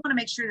October, you want to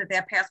make sure that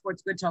that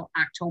passport's good till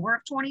October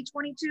of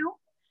 2022.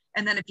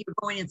 And then if you're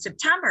going in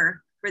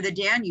September for the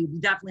Danube, you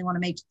definitely want to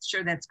make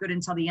sure that's good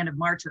until the end of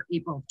March or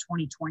April of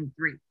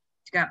 2023. You've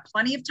got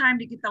plenty of time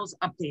to get those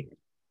updated.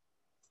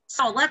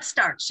 So let's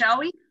start, shall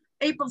we?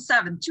 April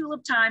 7th,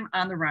 tulip time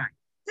on the Rhine.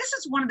 This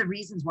is one of the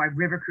reasons why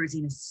river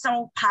cruising is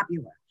so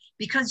popular,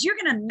 because you're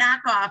going to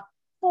knock off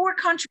 4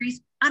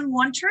 countries on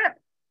one trip.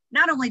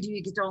 Not only do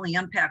you get to only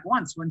unpack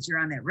once you're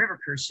on that river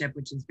cruise ship,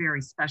 which is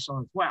very special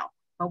as well,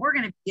 but we're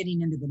going to be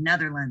getting into the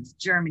Netherlands,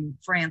 Germany,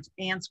 France,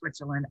 and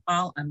Switzerland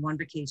all on one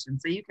vacation.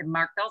 So you can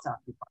mark those off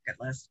your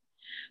bucket list.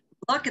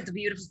 Look at the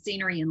beautiful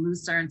scenery in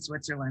Lucerne,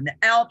 Switzerland,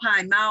 the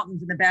Alpine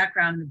mountains in the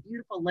background, and the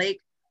beautiful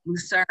lake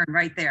Lucerne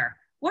right there.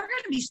 We're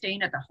going to be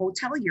staying at the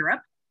Hotel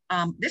Europe.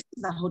 This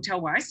is the hotel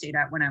where I stayed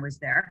at when I was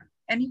there.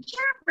 And you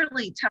can't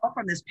really tell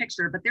from this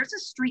picture, but there's a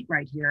street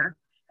right here.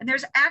 And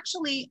there's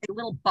actually a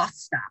little bus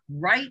stop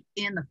right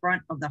in the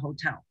front of the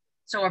hotel.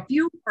 So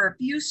for a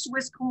few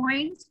Swiss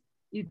coins,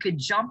 you could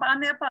jump on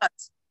that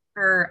bus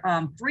for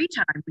free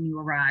time when you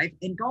arrive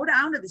and go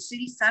down to the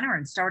city center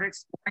and start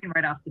exploring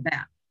right off the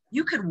bat.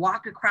 You could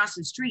walk across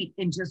the street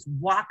and just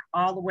walk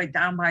all the way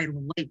down by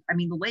the lake. I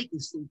mean, the lake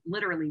is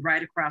literally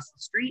right across the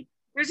street.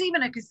 There's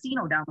even a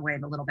casino down the way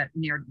a little bit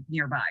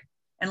nearby,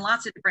 and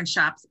lots of different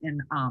shops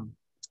and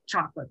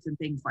chocolates and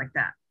things like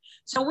that.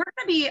 So we're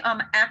going to be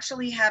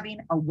actually having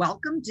a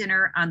welcome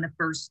dinner on the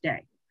first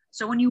day.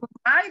 So when you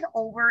arrive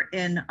over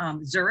in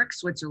Zurich,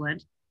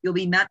 Switzerland, you'll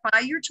be met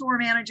by your tour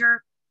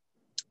manager,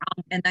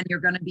 and then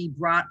you're going to be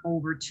brought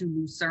over to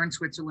Lucerne,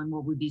 Switzerland,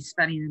 where we'll be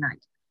spending the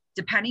night.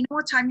 Depending on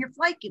what time your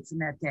flight gets in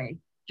that day,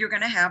 you're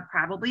going to have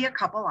probably a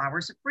couple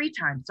hours of free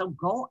time. So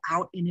go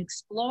out and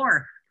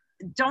explore.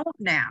 Don't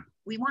nap.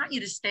 We want you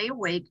to stay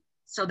awake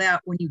so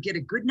that when you get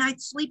a good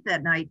night's sleep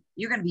that night,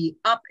 you're going to be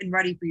up and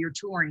ready for your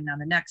touring on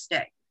the next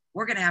day.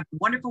 We're going to have a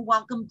wonderful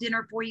welcome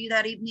dinner for you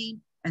that evening,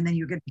 and then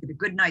you're going to get a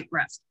good night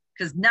rest,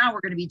 because now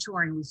we're going to be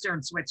touring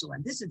Lucerne,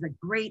 Switzerland. This is a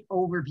great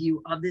overview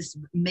of this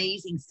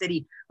amazing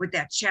city with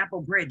that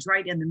Chapel Bridge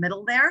right in the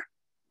middle there.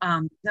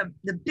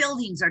 The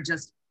buildings are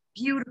just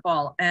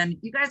beautiful, and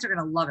you guys are going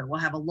to love it. We'll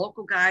have a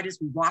local guide as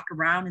we walk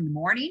around in the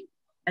morning,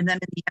 and then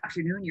in the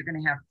afternoon, you're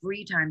going to have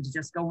free time to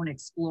just go and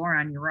explore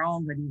on your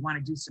own, whether you want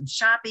to do some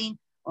shopping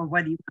or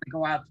whether you want to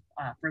go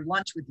out for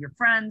lunch with your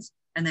friends.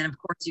 And then, of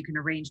course, you can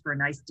arrange for a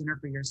nice dinner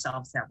for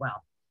yourselves as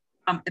well.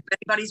 If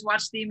anybody's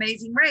watched The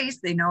Amazing Race,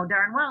 they know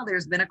darn well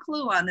there's been a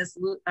clue on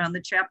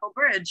the Chapel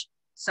Bridge.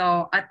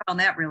 So I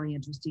found that really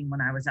interesting when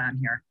I was on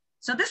here.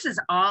 So this is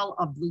all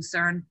of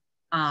Lucerne.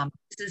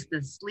 This is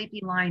the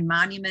Sleeping Lion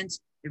Monument.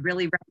 It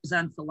really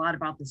represents a lot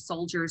about the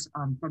soldiers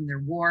from their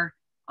war.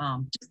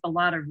 Just a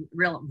lot of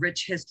real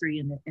rich history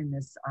in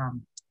this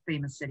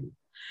famous city.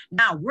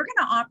 Now, we're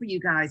going to offer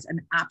you guys an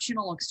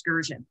optional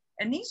excursion.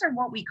 And these are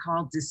what we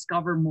call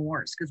Discover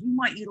Mores, because we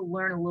want you to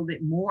learn a little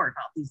bit more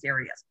about these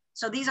areas.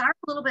 So these are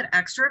a little bit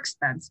extra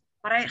expense,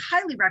 but I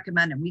highly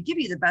recommend them. We give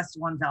you the best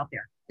ones out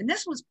there. And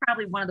this was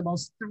probably one of the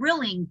most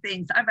thrilling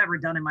things I've ever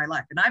done in my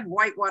life. And I've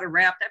whitewater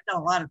rafted, I've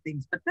done a lot of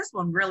things, but this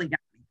one really got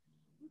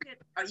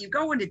me. You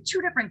go into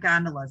 2 different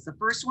gondolas. The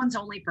first one's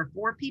only for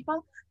 4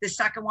 people. The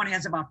second one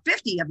has about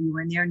 50 of you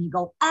in there, and you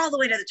go all the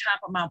way to the top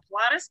of Mount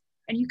Pilatus,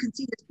 and you can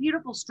see this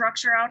beautiful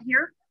structure out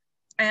here.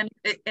 And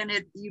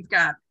you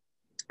can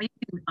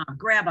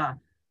grab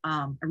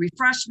a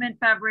refreshment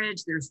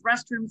beverage. There's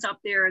restrooms up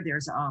there.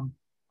 There's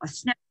a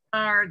snack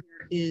bar.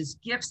 There is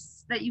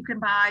gifts that you can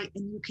buy,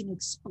 and you can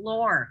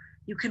explore.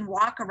 You can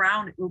walk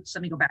around. Oops,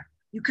 let me go back.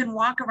 You can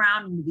walk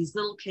around into these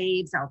little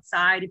caves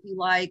outside if you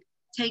like,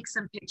 take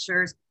some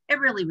pictures. It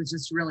really was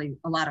just really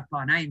a lot of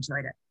fun. I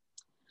enjoyed it.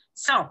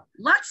 So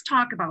let's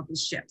talk about the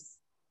ships,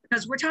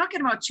 because we're talking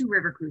about 2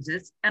 river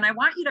cruises, and I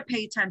want you to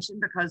pay attention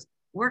because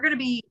we're going to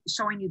be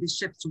showing you the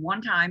ships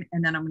one time,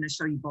 and then I'm going to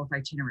show you both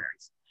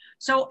itineraries.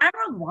 So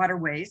Emerald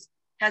Waterways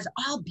has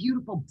all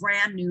beautiful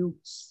brand new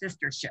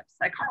sister ships.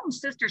 I call them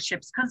sister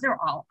ships because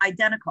they're all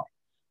identical.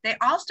 They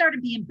all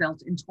started being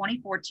built in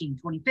 2014,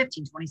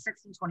 2015,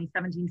 2016,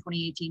 2017,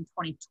 2018,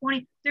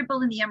 2020. They're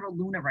building the Emerald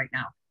Luna right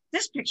now.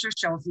 This picture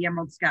shows the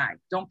Emerald Sky.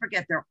 Don't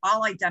forget, they're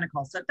all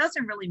identical, so it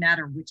doesn't really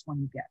matter which one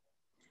you get.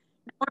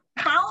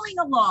 We're following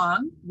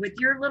along with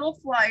your little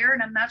flyer,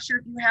 and I'm not sure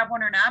if you have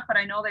one or not, but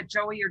I know that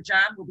Joey or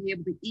John will be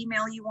able to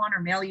email you one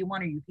or mail you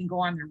one, or you can go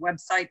on their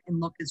website and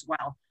look as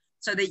well,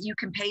 so that you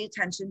can pay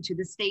attention to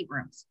the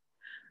staterooms.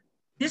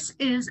 This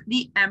is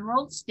the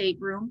Emerald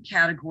Stateroom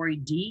Category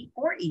D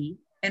or E,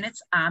 and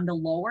it's on the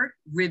lower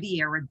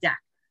Riviera deck,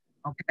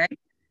 okay?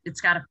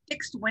 It's got a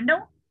fixed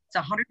window. It's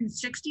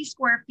 160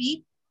 square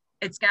feet.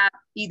 It's got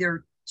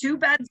either 2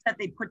 beds that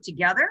they put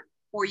together,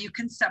 or you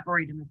can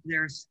separate them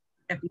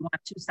if you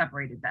want 2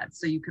 separated beds.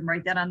 So you can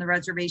write that on the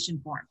reservation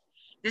form.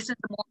 This is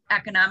a more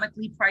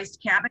economically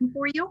priced cabin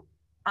for you.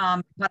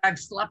 But I've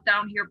slept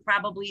down here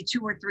probably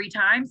 2 or 3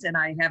 times, and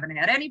I haven't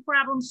had any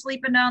problems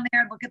sleeping down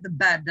there. Look at the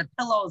bed, the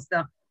pillows,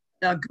 the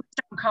goose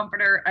down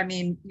comforter. I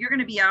mean, you're going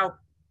to be out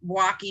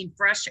walking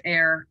fresh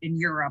air in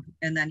Europe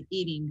and then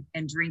eating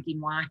and drinking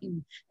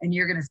wine, and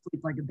you're going to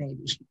sleep like a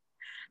baby.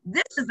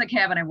 This is the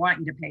cabin I want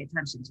you to pay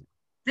attention to.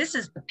 This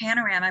is the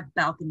panoramic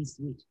balcony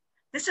suite.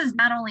 This is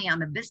not only on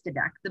the Vista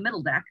deck, the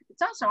middle deck,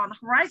 it's also on the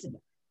Horizon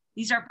deck.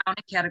 These are found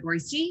in category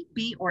C,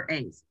 B, or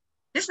A's.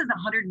 This is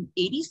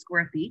 180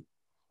 square feet.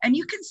 And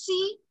you can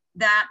see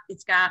that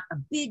it's got a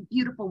big,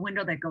 beautiful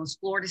window that goes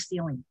floor to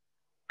ceiling.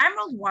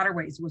 Emerald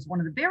Waterways was one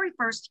of the very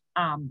first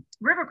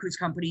river cruise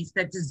companies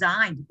that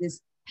designed this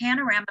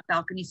panoramic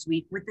balcony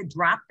suite with the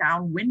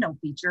drop-down window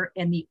feature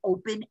and the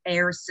open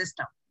air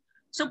system.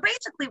 So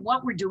basically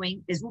what we're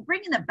doing is we're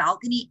bringing the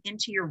balcony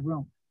into your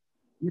room.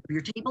 You have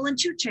your table and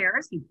 2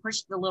 chairs. You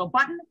push the little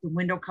button, the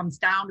window comes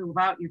down to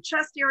about your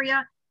chest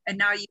area, and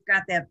now you've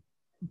got that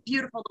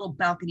beautiful little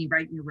balcony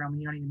right in your room,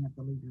 and you don't even have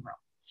to leave your room.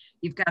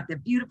 You've got the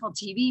beautiful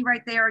TV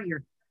right there,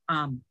 your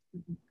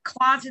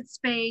closet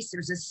space.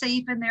 There's a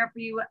safe in there for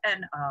you,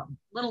 and a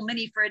little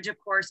mini fridge, of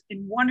course,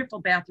 and wonderful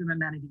bathroom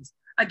amenities.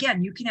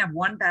 Again, you can have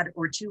 1 bed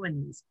or 2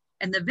 in these.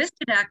 And the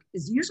Vista deck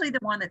is usually the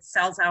one that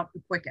sells out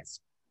the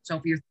quickest. So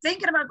if you're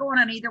thinking about going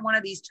on either one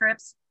of these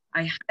trips,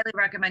 I highly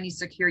recommend you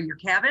secure your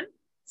cabin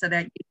so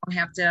that you don't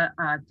have to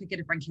pick a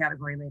different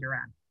category later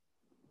on.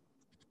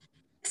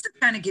 This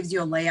kind of gives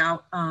you a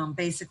layout,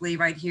 basically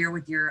right here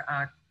with your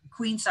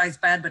queen size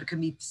bed, but it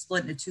can be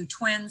split into 2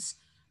 twins.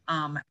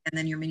 And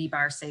then your mini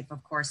bar safe,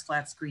 of course,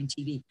 flat screen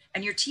TV.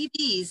 And your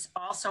TVs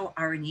also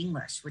are in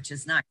English, which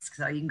is nice.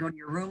 So you can go to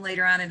your room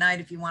later on at night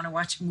if you want to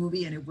watch a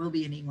movie, and it will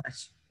be in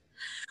English.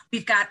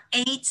 We've got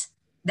 8,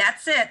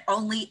 that's it,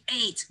 only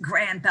 8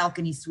 grand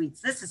balcony suites.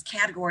 This is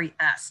category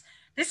S.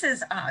 This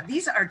is,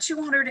 these are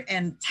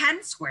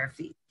 210 square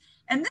feet.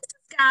 And this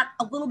has got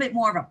a little bit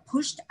more of a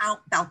pushed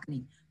out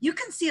balcony. You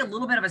can see a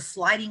little bit of a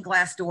sliding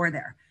glass door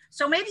there.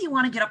 So maybe you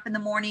want to get up in the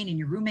morning and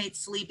your roommate's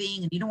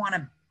sleeping and you don't want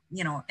to,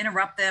 you know,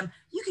 interrupt them.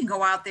 You can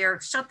go out there,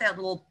 shut that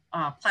little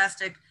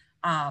plastic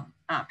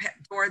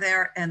door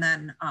there, and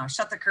then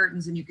shut the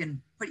curtains, and you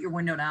can put your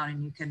window down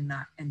and you can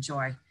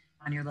enjoy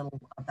on your little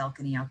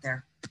balcony out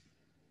there.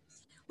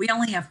 We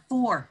only have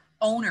 4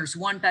 owners,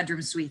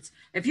 1-bedroom suites.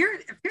 If you're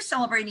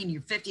celebrating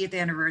your 50th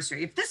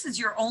anniversary, if this is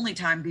your only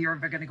time you're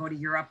ever going to go to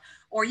Europe,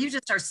 or you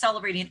just are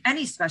celebrating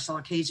any special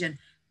occasion,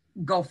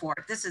 go for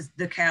it. This is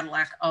the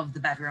Cadillac of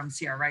the bedrooms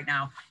here right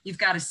now. You've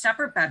got a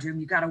separate bedroom.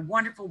 You've got a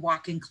wonderful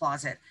walk-in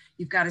closet.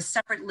 You've got a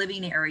separate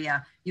living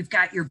area. You've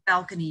got your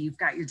balcony. You've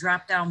got your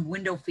drop-down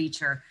window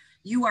feature.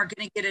 You are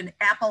going to get an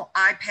Apple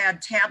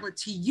iPad tablet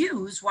to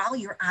use while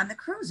you're on the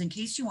cruise in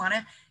case you want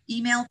to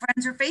email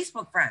friends or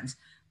Facebook friends.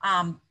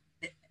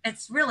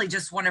 It's really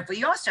just wonderful.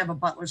 You also have a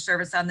butler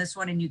service on this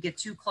one, and you get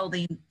 2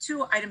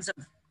 items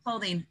of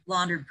clothing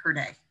laundered per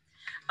day.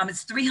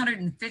 It's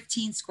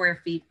 315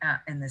 square feet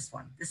in this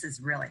one. This is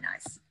really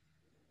nice.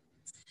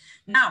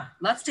 Now,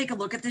 let's take a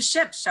look at the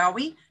ship, shall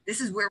we? This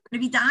is where we're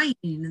going to be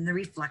dining in the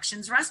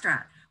Reflections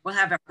restaurant. We'll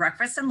have our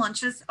breakfast and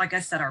lunches, like I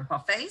said, our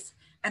buffets,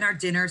 and our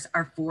dinners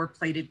are 4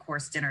 plated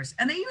course dinners.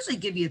 And they usually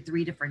give you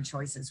 3 different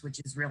choices, which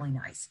is really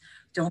nice.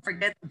 Don't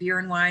forget the beer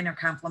and wine are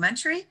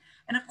complimentary.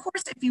 And of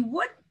course, if you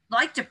would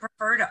like to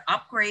prefer to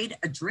upgrade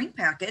a drink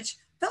package,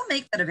 they'll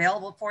make that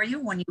available for you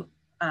when you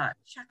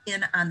check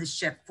in on the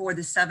ship for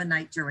the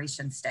 7-night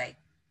duration stay.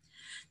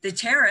 The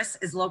terrace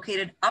is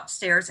located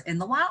upstairs in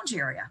the lounge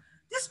area.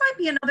 This might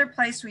be another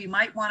place where you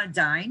might want to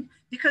dine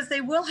because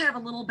they will have a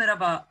little bit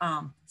of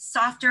a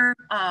softer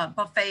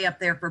buffet up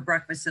there for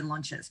breakfast and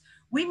lunches.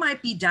 We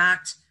might be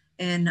docked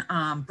in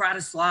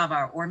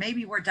Bratislava, or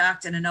maybe we're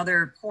docked in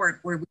another port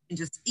where we can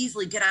just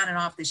easily get on and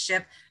off the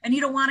ship, and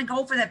you don't want to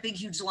go for that big,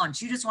 huge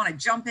lunch. You just want to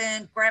jump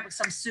in, grab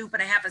some soup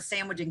and a half a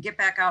sandwich and get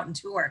back out and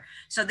tour.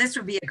 So this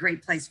would be a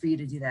great place for you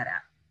to do that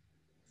at.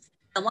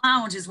 The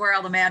lounge is where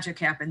all the magic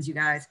happens, you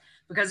guys,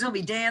 because they'll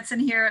be dancing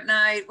here at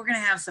night. We're going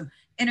to have some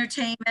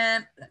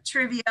entertainment,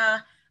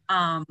 trivia,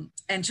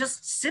 and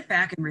just sit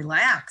back and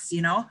relax.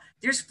 You know,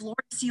 there's floor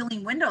to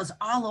ceiling windows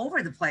all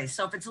over the place.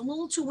 So if it's a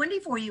little too windy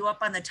for you up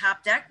on the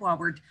top deck while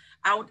we're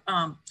out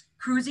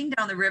cruising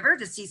down the river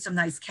to see some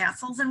nice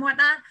castles and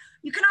whatnot,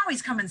 you can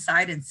always come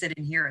inside and sit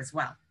in here as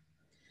well.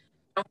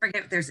 Don't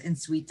forget there's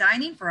in-suite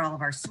dining for all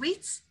of our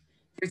suites.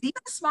 There's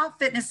even a small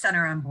fitness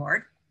center on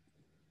board.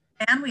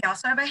 And we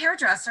also have a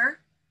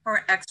hairdresser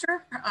for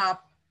extra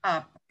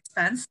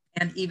expense,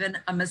 and even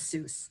a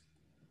masseuse.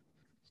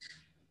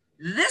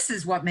 This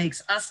is what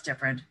makes us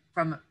different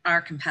from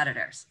our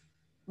competitors.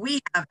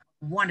 We have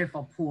a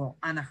wonderful pool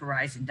on the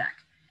Horizon deck.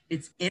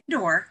 It's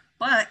indoor,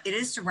 but it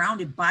is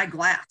surrounded by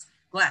glass.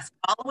 glass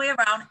all the way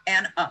around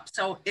and up.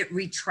 So it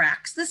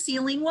retracts, the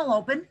ceiling will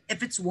open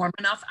if it's warm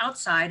enough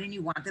outside and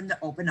you want them to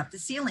open up the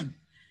ceiling.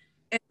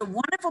 It's a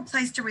wonderful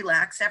place to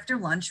relax after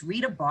lunch,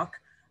 read a book.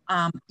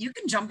 You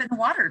can jump in the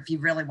water if you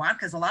really want,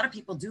 because a lot of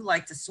people do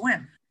like to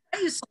swim. I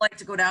used to like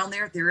to go down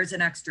there. There is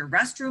an extra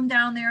restroom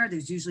down there.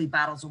 There's usually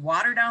bottles of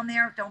water down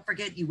there. Don't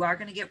forget, you are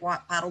going to get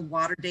bottled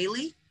water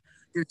daily.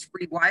 There's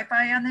free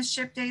Wi-Fi on this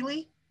ship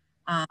daily.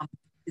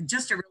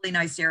 Just a really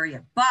nice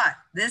area. But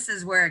this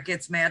is where it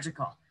gets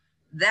magical.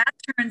 That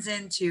turns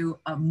into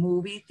a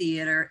movie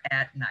theater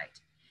at night.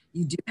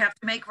 You do have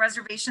to make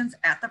reservations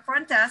at the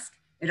front desk.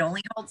 It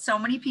only holds so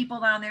many people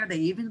down there. They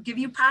even give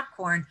you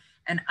popcorn.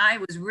 And I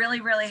was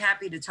really, really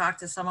happy to talk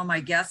to some of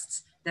my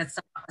guests that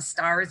saw A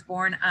Star is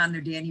Born on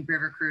their Danube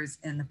River cruise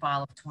in the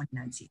fall of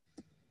 2019.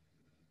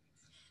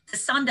 The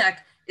sun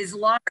deck is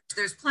large.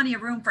 There's plenty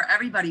of room for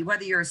everybody,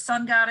 whether you're a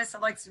sun goddess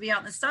that likes to be out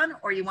in the sun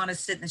or you want to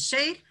sit in the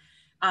shade.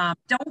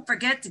 Don't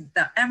forget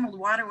the Emerald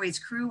Waterways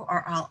crew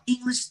are all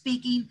English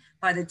speaking.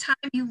 By the time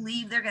you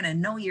leave, they're going to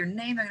know your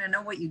name. They're going to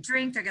know what you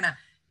drink. They're going to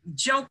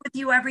joke with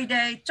you every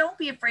day. Don't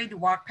be afraid to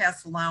walk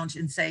past the lounge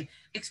and say,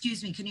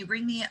 excuse me, can you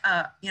bring me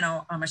a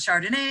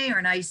Chardonnay or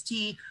an iced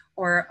tea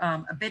or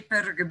a bit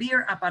better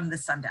beer up on the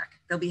sun deck.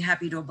 They'll be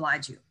happy to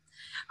oblige you.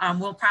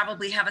 We'll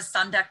probably have a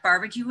sun deck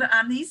barbecue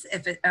on these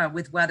if it,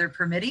 with weather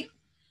permitting.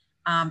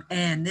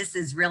 And this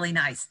is really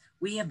nice.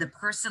 We have the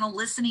personal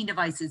listening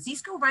devices.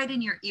 These go right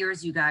in your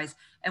ears, you guys.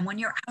 And when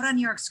you're out on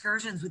your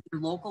excursions with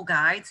your local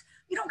guides,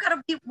 you don't got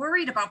to be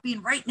worried about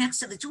being right next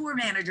to the tour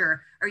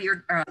manager or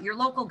your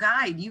local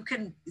guide. You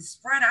can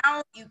spread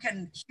out. You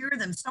can hear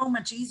them so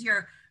much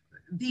easier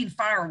being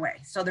far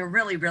away. So they're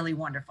really, really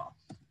wonderful.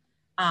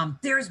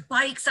 There's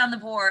bikes on the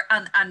board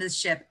on this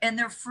ship, and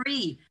they're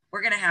free.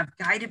 We're going to have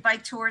guided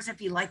bike tours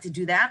if you like to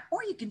do that,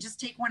 or you can just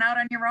take one out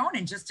on your own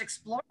and just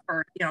explore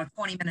for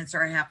 20 minutes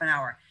or a half an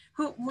hour.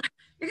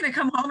 You're going to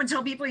come home and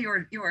tell people you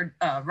were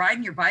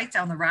riding your bike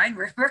down the Rhine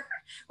River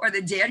or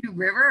the Danube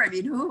River? I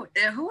mean, who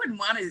wouldn't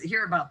want to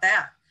hear about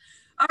that?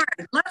 All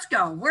right, let's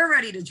go. We're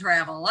ready to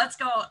travel. Let's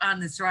go on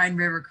this Rhine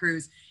River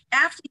cruise.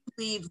 After you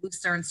leave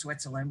Lucerne,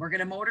 Switzerland, we're going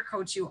to motor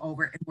coach you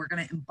over and we're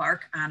going to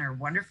embark on our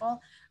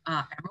wonderful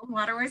Emerald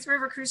Waterways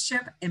River cruise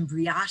ship in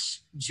Brioche,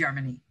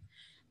 Germany.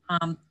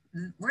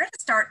 We're going to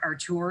start our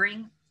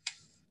touring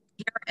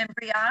here in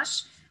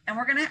Brioche, and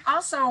we're going to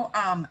also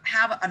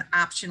have an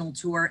optional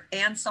tour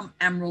and some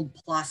Emerald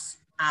Plus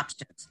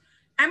options.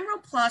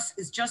 Emerald Plus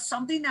is just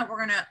something that we're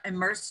going to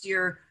immerse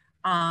your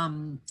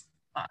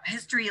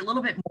history a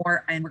little bit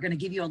more, and we're going to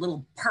give you a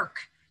little perk.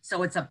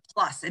 So it's a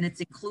plus and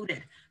it's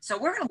included. So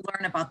we're going to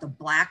learn about the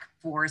Black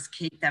Forest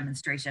cake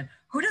demonstration.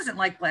 Who doesn't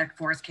like Black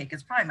Forest cake?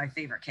 It's probably my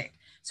favorite cake.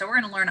 So we're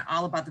going to learn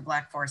all about the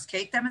Black Forest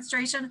cake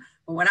demonstration.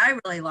 But what I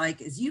really like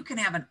is you can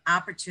have an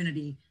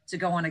opportunity to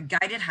go on a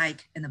guided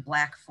hike in the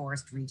Black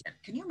Forest region.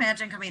 Can you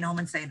imagine coming home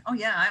and saying, oh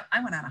yeah,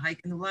 I went on a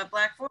hike in the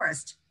Black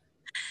Forest?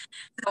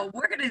 So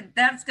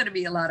that's going to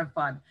be a lot of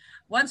fun.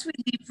 Once we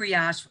leave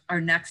Brioche,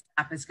 our next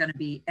stop is going to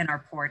be in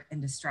our port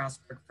into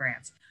Strasbourg,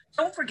 France.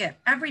 Don't forget,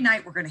 every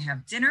night we're going to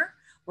have dinner.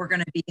 We're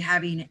going to be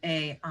having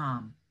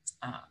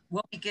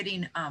we'll be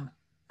getting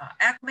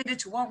acclimated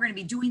to what we're going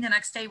to be doing the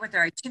next day with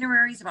our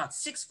itineraries, about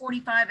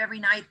 6:45 every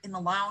night in the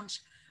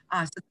lounge,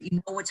 so that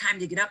you know what time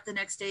to get up the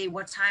next day,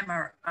 what time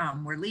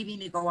we're leaving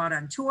to go out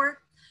on tour.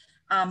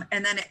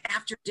 And then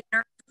after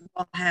dinner,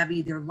 we'll have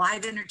either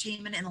live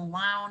entertainment in the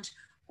lounge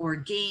or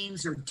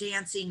games or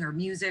dancing or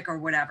music or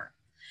whatever.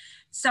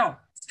 So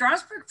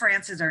Strasbourg,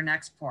 France is our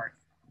next port.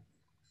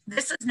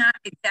 This is not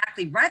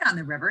exactly right on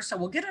the river, so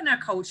we'll get in a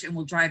coach and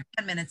we'll drive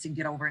 10 minutes and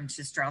get over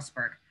into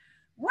Strasbourg.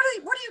 What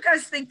do you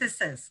guys think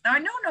this is? Now, I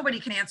know nobody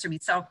can answer me,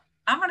 so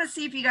I'm going to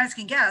see if you guys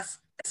can guess.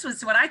 This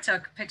was what I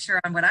took a picture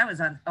on when I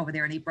was on over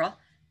there in April.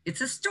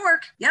 It's a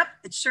stork. Yep,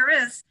 it sure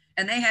is.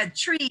 And they had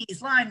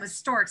trees lined with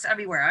storks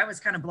everywhere. I was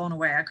kind of blown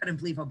away. I couldn't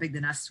believe how big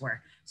the nests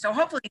were. So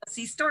hopefully you'll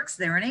see storks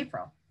there in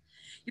April.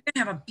 You're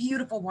going to have a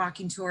beautiful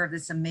walking tour of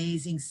this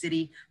amazing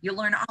city. You'll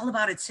learn all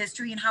about its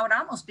history and how it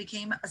almost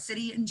became a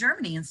city in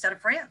Germany instead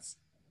of France.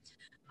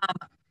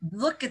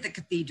 Look at the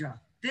cathedral.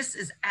 This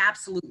is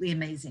absolutely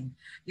amazing.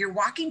 Your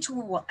walking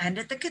tour will end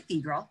at the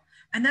cathedral,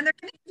 and then they're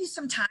going to give you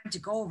some time to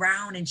go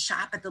around and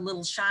shop at the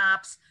little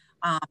shops.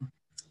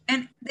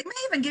 And they may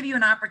even give you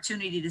an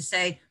opportunity to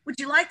say, would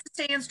you like to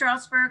stay in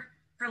Strasbourg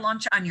for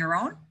lunch on your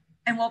own?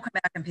 And we'll come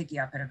back and pick you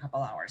up in a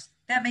couple hours.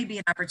 That may be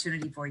an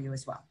opportunity for you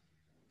as well.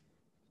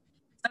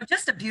 So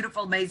just a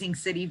beautiful, amazing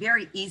city,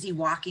 very easy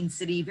walking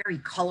city, very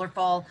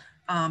colorful.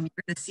 You're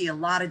going to see a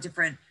lot of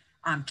different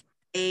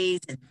cafes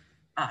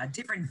and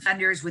different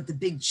vendors with the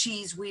big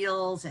cheese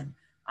wheels and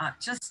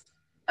just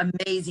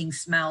amazing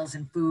smells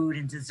and food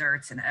and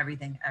desserts and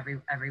everything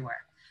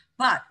everywhere.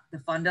 But the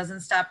fun doesn't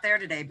stop there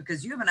today,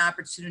 because you have an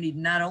opportunity to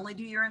not only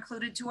do your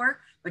included tour,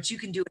 but you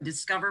can do a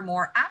Discover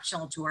More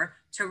optional tour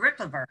to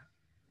Ricklever.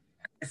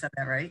 I said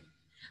that right.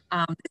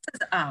 This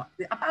is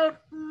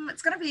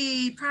it's going to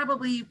be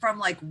probably from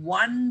like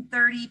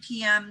 1:30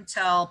 p.m.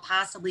 till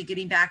possibly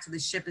getting back to the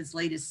ship as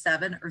late as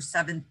 7 or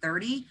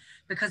 7:30,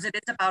 because it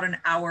is about an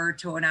hour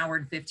to an hour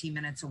and 15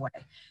 minutes away.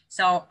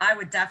 So I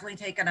would definitely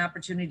take an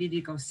opportunity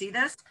to go see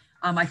this.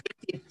 I think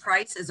the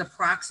price is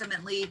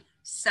approximately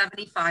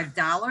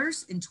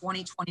 $75 in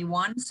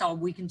 2021. So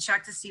we can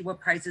check to see what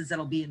prices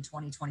it'll be in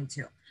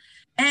 2022.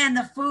 And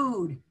the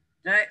food,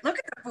 right? Look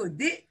at the food.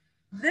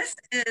 This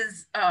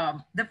is,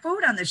 the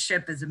food on the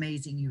ship is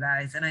amazing, you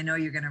guys. And I know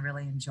you're going to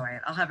really enjoy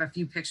it. I'll have a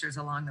few pictures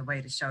along the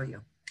way to show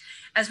you.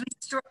 As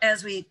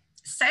we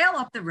sail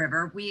up the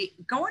river, we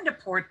go into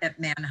port at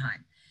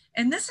Mannheim.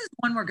 And this is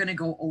one we're going to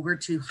go over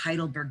to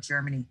Heidelberg,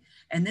 Germany.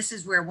 And this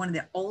is where one of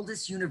the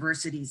oldest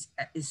universities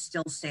is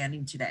still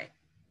standing today.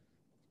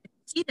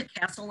 See the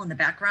castle in the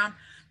background?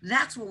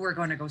 That's what we're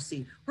going to go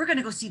see. We're going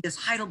to go see this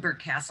Heidelberg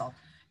Castle.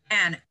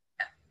 And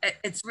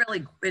it's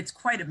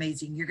quite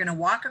amazing. You're going to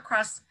walk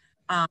across,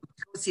 go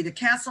see the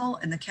castle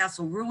and the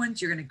castle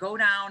ruins. You're going to go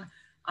down.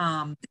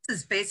 This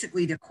is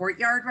basically the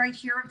courtyard right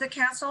here of the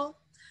castle.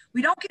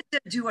 We don't get to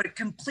do a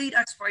complete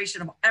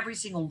exploration of every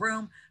single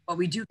room, but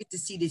we do get to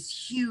see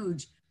this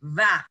huge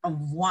vat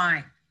of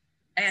wine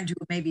and do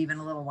maybe even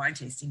a little wine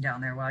tasting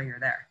down there while you're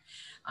there.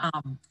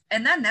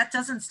 And then that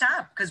doesn't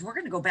stop, because we're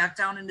going to go back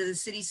down into the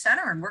city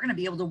center and we're going to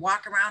be able to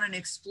walk around and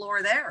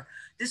explore there.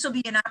 This will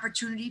be an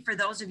opportunity for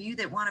those of you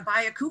that want to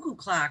buy a cuckoo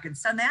clock and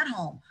send that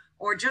home,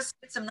 or just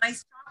get some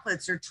nice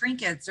chocolates or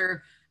trinkets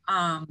or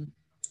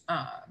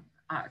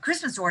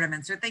Christmas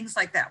ornaments or things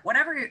like that.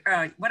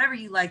 Whatever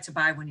you like to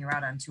buy when you're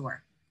out on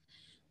tour.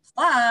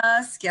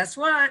 Plus, guess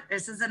what?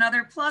 This is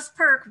another plus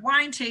perk,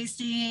 wine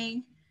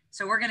tasting.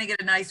 So we're going to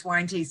get a nice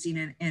wine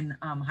tasting in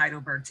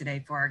Heidelberg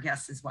today for our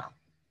guests as well.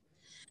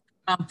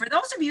 For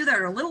those of you that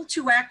are a little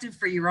too active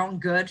for your own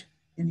good,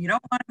 and you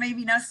don't want to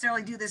maybe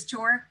necessarily do this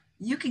tour,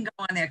 you can go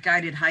on that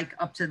guided hike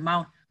up to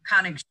Mount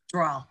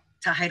Königsstrahl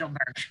to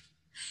Heidelberg.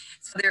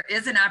 So there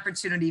is an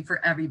opportunity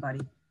for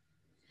everybody.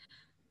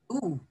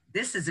 Ooh,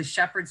 this is a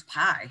shepherd's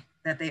pie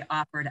that they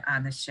offered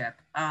on the ship.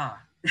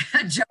 Ah,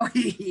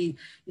 Joey.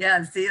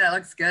 Yeah, see, that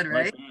looks good,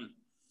 right?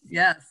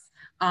 Yes.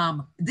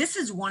 This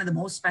is one of the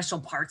most special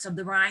parts of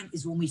the Rhine,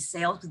 is when we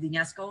sail to the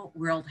UNESCO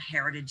World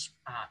Heritage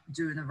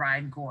during the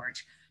Rhine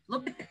Gorge.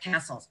 Look at the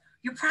castles.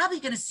 You're probably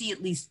going to see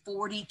at least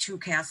 42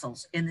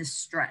 castles in this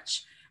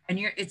stretch. And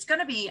it's going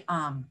to be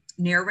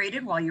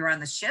narrated while you're on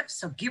the ship.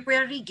 So get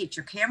ready, get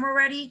your camera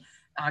ready,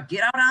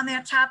 get out on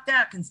that top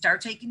deck and start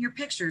taking your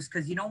pictures,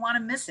 because you don't want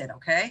to miss it,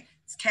 okay?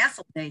 It's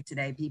Castle Day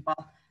today, people.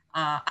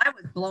 I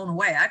was blown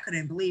away. I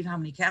couldn't believe how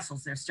many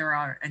castles there still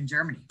are in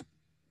Germany.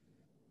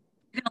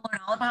 You're going to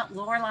learn all about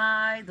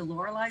Lorelei, the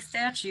Lorelei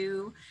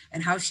statue,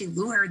 and how she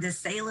lured the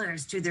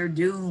sailors to their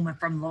doom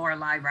from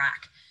Lorelei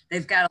Rock.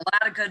 They've got a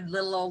lot of good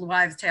little old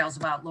wives' tales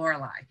about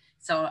Lorelei.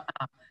 So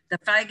the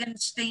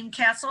Feigenstein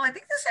Castle, I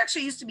think this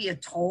actually used to be a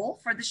toll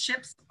for the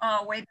ships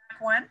way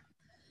back when.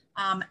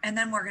 And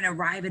then we're going to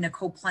arrive in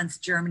Koblenz,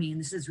 Germany, and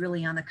this is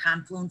really on the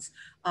confluence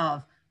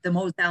of the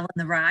Moselle and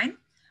the Rhine.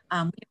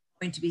 We're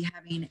going to be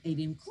having an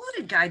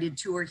included guided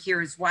tour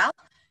here as well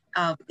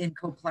in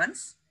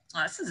Koblenz.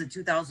 This is a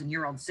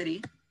 2,000-year-old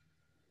city,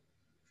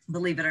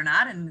 believe it or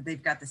not, and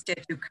they've got the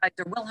statue of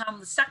Kaiser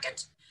Wilhelm II.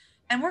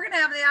 And we're going to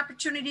have the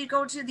opportunity to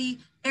go to the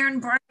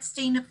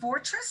Ehrenbreitstein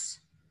Fortress.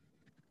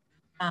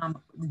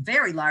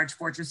 Very large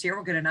fortress here.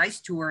 We'll get a nice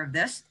tour of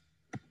this.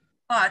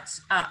 But,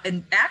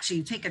 and actually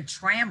you take a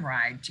tram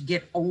ride to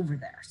get over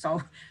there.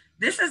 So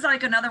this is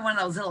like another one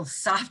of those little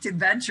soft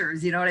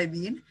adventures, you know what I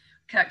mean?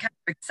 Kind of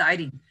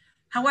exciting.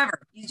 However,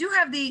 you do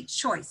have the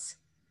choice.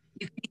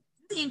 You can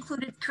do the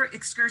included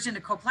excursion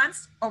to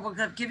Koblenz, or we'll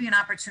give you an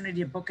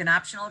opportunity to book an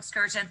optional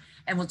excursion,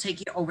 and we'll take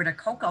you over to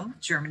Cochem,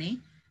 Germany,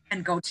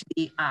 and go to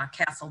the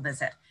castle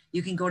visit.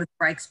 You can go to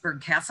the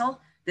Reichsburg Castle.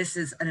 This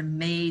is an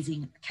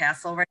amazing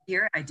castle right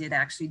here. I did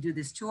actually do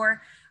this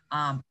tour.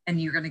 And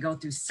you're going to go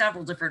through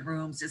several different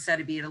rooms. It's said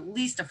to be at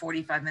least a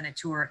 45-minute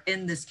tour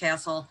in this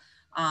castle.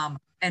 And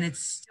it's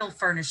still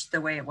furnished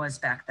the way it was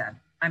back then.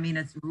 I mean,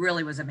 it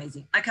really was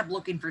amazing. I kept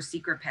looking for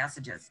secret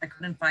passages. I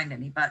couldn't find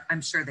any, but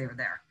I'm sure they were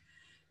there.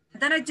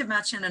 And then I did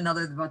mention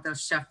another about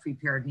those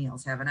chef-prepared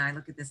meals, haven't I?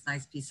 Look at this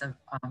nice piece of,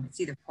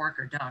 it's either pork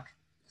or duck.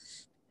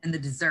 And the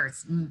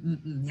desserts,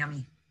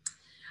 yummy.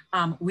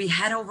 We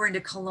head over into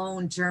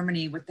Cologne,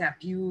 Germany, with that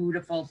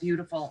beautiful,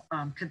 beautiful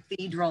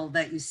cathedral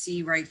that you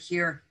see right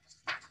here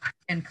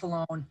in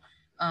Cologne.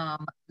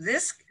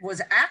 This was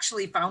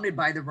actually founded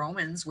by the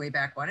Romans way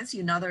back when. It's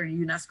another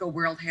UNESCO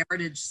World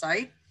Heritage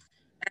Site.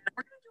 And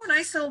we're going to do a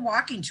nice little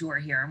walking tour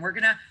here. And we're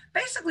going to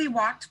basically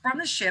walk from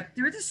the ship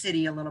through the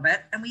city a little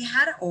bit, and we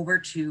head over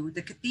to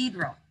the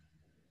cathedral.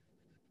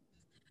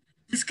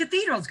 This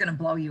cathedral is going to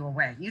blow you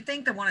away. You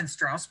think the one in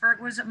Strasbourg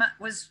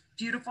was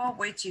beautiful?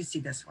 Wait till you see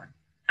this one.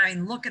 I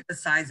mean, look at the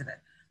size of it.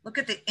 Look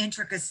at the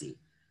intricacy.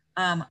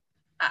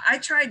 I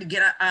tried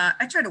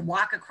to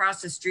walk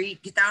across the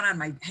street, get down on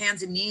my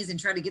hands and knees and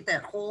try to get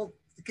that whole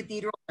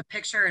cathedral in the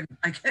picture, and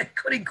I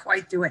couldn't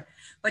quite do it.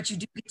 But you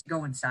do get to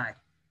go inside,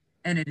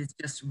 and it is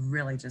just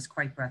really just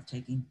quite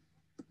breathtaking.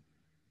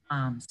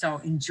 So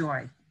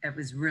enjoy. It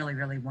was really,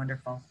 really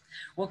wonderful.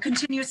 We'll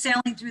continue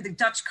sailing through the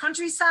Dutch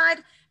countryside,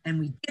 and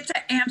we get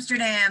to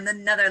Amsterdam, the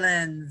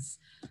Netherlands.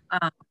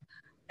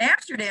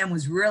 Amsterdam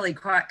was really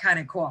quite kind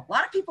of cool. A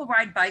lot of people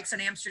ride bikes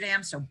in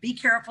Amsterdam, so be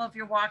careful if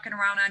you're walking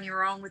around on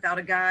your own without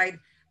a guide.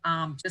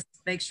 Just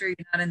make sure you're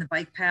not in the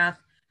bike path.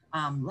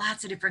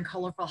 Lots of different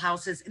colorful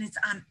houses, and it's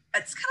kind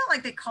of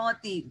like they call it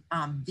the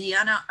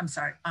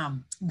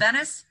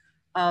Venice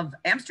of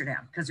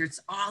Amsterdam, because there's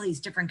all these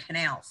different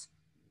canals.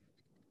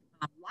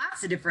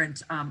 Lots of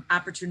different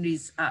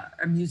opportunities,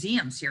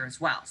 museums here as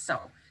well. So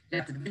you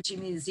have the Da Vinci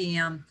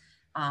Museum.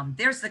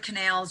 There's the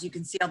canals. You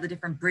can see all the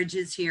different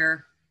bridges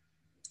here.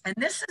 And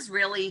this is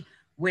really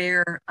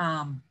where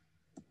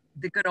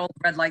the good old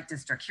red light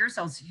district.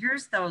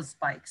 Here's those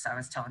bikes I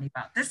was telling you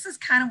about. This is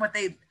kind of what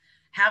they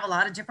have, a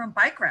lot of different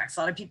bike racks.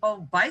 A lot of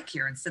people bike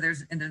here, and so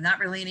there's not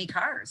really any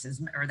cars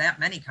or that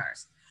many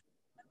cars.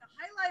 But the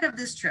highlight of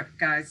this trip,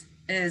 guys,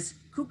 is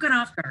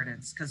Keukenhof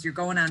Gardens, because you're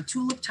going on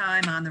tulip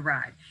time on the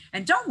ride.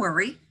 And don't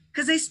worry,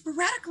 because they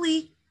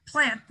sporadically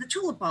plant the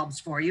tulip bulbs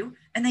for you,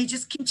 and they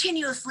just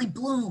continuously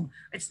bloom.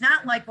 It's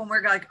not like when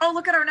we're like, oh,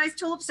 look at our nice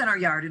tulips in our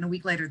yard, and a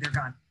week later they're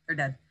gone, they're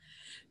dead.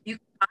 You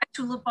can buy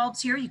tulip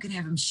bulbs here. You can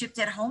have them shipped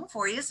at home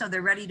for you, so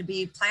they're ready to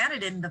be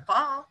planted in the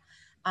fall.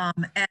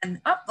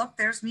 And oh, look,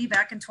 there's me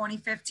back in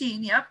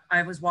 2015. Yep,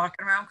 I was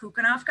walking around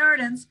Keukenhof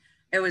Gardens.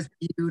 It was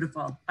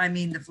beautiful. I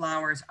mean, the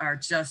flowers are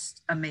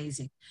just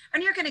amazing.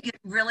 And you're going to get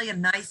really a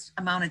nice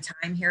amount of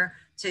time here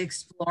to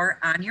explore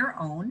on your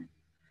own.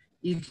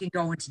 You can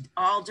go into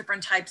all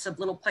different types of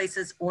little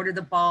places, order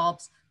the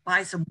bulbs,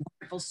 buy some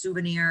wonderful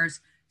souvenirs,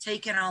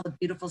 take in all the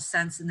beautiful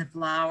scents in the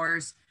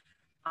flowers,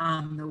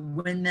 the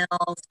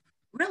windmills,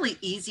 really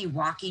easy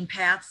walking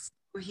paths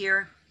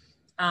here.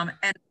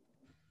 And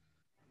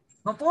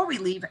before we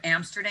leave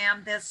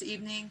Amsterdam this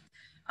evening,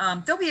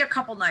 there'll be a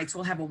couple nights.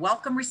 We'll have a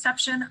welcome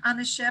reception on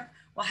the ship.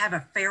 We'll have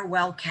a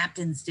farewell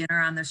captain's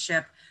dinner on the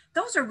ship.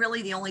 Those are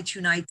really the only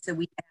 2 nights that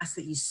we ask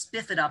that you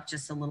spiff it up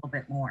just a little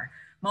bit more.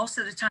 Most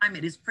of the time,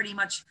 it is pretty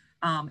much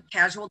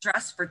casual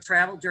dress for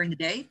travel during the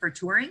day for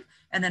touring,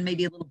 and then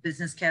maybe a little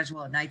business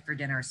casual at night for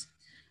dinners.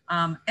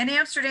 In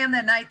Amsterdam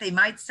that night, they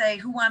might say,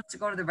 who wants to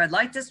go to the red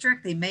light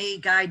district? They may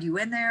guide you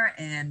in there,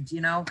 and, you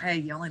know, hey,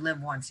 you only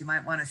live once. You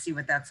might want to see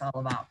what that's all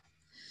about.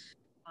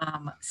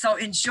 So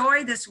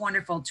enjoy this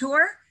wonderful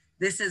tour.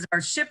 This is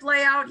our ship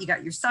layout. You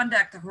got your sun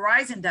deck, the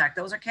horizon deck.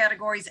 Those are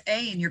categories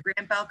A, and your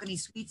grand balcony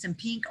suites in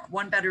pink,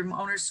 1-bedroom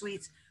owner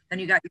suites. Then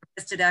you got your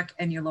vista deck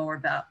and your lower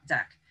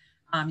deck.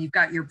 You've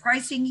got your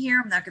pricing here.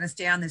 I'm not going to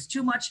stay on this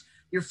too much.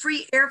 Your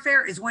free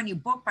airfare is when you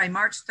book by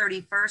March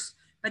 31st.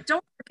 But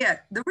don't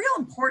forget, the real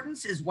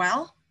importance as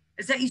well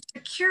is that you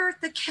secure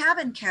the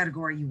cabin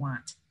category you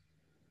want,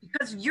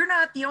 because you're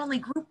not the only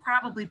group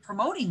probably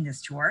promoting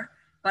this tour.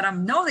 But I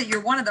know that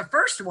you're one of the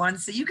first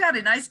ones, so you got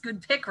a nice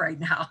good pick right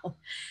now.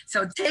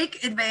 So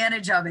take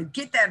advantage of it.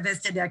 Get that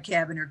vista deck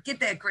cabin or get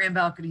that grand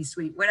balcony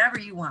suite, whatever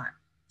you want.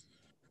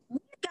 We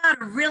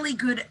got a really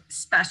good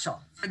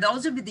special for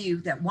those of you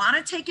that want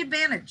to take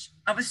advantage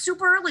of a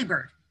super early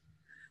bird.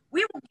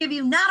 We will give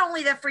you not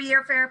only that free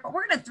airfare, but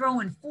we're going to throw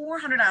in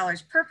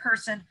 $400 per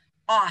person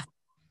off.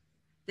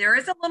 There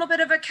is a little bit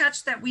of a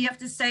catch that we have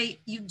to say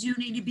you do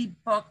need to be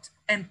booked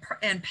and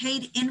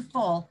paid in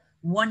full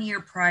 1 year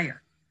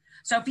prior.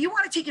 So if you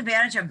want to take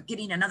advantage of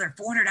getting another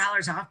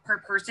 $400 off per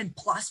person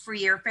plus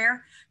free airfare,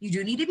 you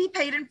do need to be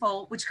paid in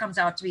full, which comes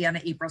out to be on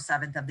April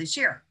 7th of this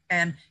year.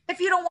 And if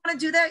you don't want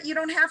to do that, you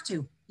don't have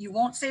to. You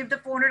won't save the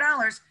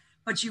 $400,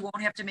 but you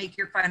won't have to make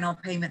your final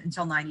payment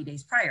until 90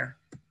 days prior.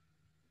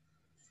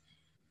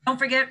 Don't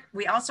forget,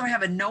 we also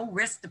have a no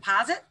risk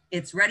deposit.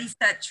 It's Ready,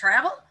 Set,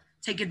 Travel.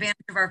 Take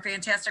advantage of our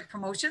fantastic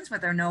promotions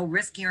with our no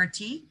risk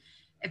guarantee.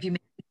 If you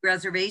make a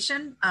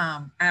reservation,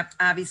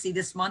 obviously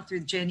this month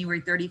through January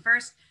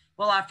 31st,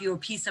 we'll offer you a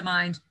peace of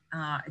mind.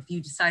 If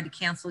you decide to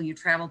cancel your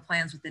travel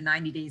plans within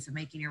 90 days of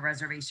making your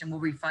reservation, we'll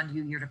refund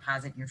you your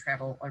deposit and your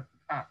travel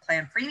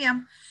plan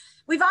premium.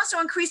 We've also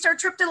increased our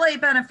trip delay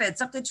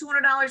benefits up to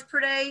 $200 per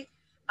day,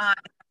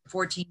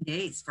 14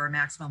 days for a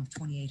maximum of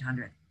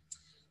 $2,800.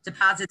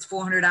 Deposit's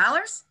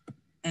 $400.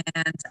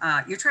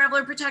 And your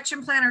traveler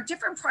protection plan are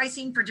different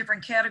pricing for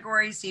different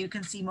categories. So you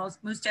can see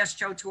Moostash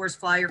Joe Tours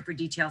flyer for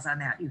details on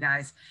that, you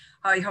guys.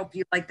 I hope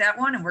you like that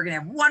one. And we're going to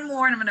have one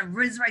more, and I'm going to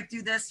whiz right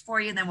through this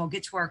for you, and then we'll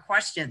get to our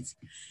questions.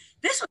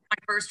 This was my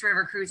first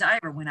river cruise I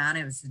ever went on.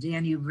 It was the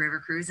Danube River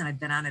Cruise, and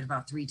I've been on it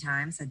about 3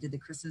 times. I did the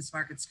Christmas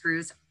Markets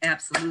Cruise.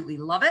 Absolutely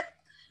love it.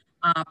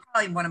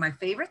 Probably one of my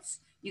favorites.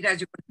 You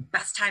guys are going the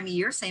best time of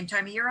year, same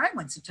time of year I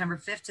went, September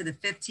 5th to the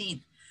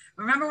 15th.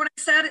 Remember when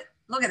I said it?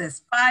 Look at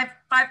this,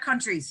 five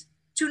countries,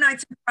 2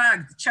 nights in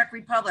Prague, the Czech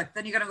Republic.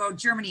 Then you're going to go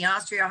Germany,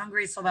 Austria,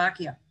 Hungary,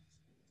 Slovakia.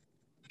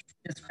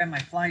 Just grab my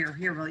flyer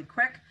here really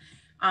quick.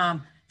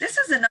 This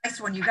is a nice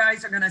one. You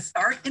guys are going to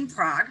start in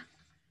Prague.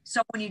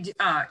 So when you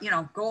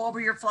go over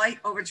your flight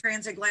over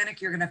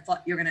transatlantic, you're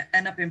going to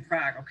end up in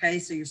Prague. Okay,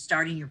 so you're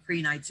starting your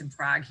pre-nights in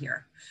Prague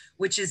here,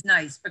 which is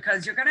nice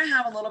because you're going to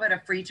have a little bit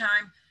of free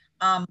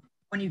time.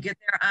 When you get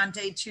there on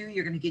day 2,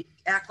 you're going to get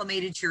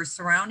acclimated to your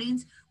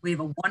surroundings. We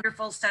have a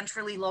wonderful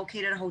centrally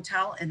located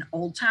hotel in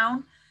Old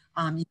Town.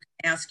 You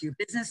can ask your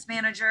business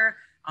manager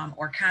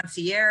or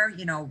concierge,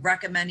 you know,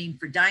 recommending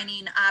for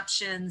dining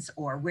options,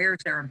 or where's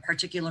there a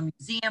particular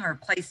museum or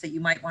place that you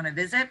might want to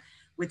visit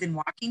within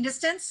walking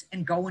distance,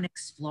 and go and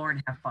explore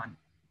and have fun.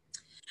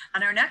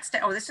 On our next day,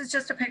 oh, this is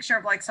just a picture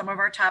of like some of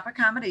our top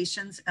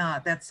accommodations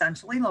that's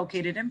centrally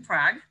located in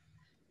Prague.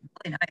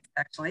 Really nice,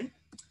 actually.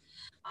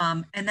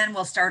 And then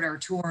we'll start our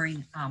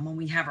touring when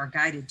we have our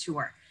guided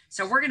tour.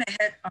 So we're going to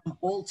hit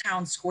Old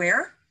Town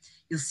Square.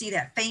 You'll see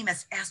that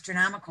famous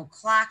astronomical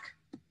clock,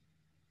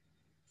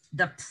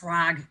 the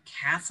Prague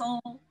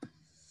Castle,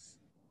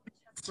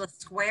 Tesla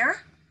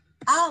Square,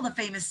 all the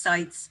famous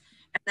sites.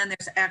 And then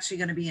there's actually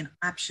going to be an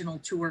optional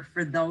tour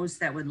for those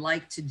that would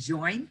like to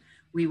join.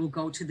 We will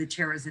go to the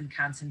Terezin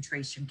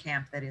concentration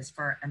camp that is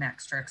for an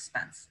extra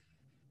expense.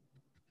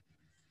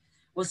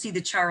 We'll see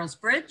the Charles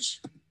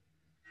Bridge.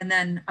 And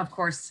then, of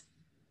course,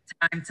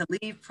 time to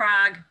leave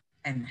Prague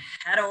and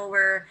head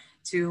over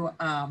to,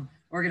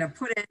 we're going to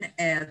put in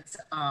at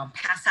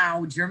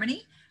Passau,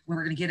 Germany, where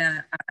we're going to get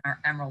on our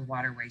Emerald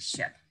Waterway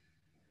ship.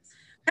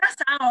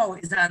 Passau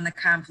is on the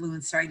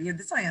confluence right here.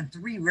 This is on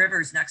 3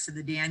 rivers next to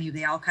the Danube.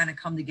 They all kind of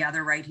come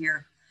together right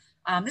here.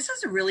 This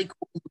is a really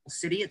cool little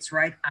city. It's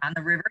right on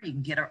the river. You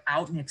can get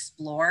out and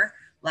explore.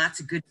 Lots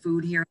of good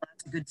food here,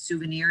 lots of good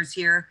souvenirs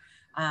here.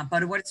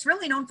 But what it's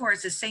really known for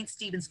is the St.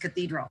 Stephen's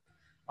Cathedral.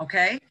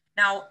 Okay,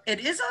 now it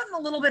is on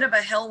a little bit of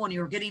a hill when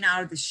you're getting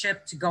out of the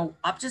ship to go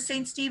up to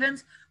St.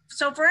 Stephen's.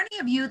 So for any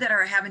of you that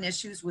are having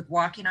issues with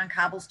walking on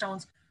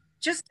cobblestones,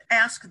 just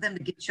ask them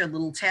to get you a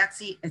little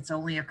taxi. It's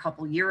only a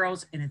couple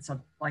euros, and it's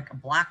like a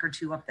block or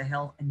 2 up the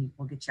hill, and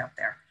we'll get you up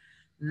there.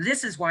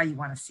 This is why you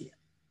want to see it.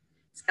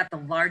 It's got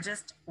the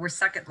largest, or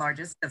second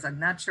largest, because I'm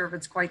not sure if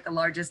it's quite the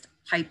largest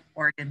pipe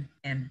organ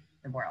in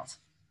the world.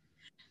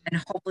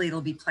 And hopefully it'll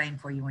be playing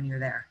for you when you're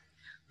there.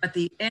 But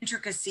the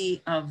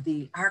intricacy of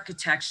the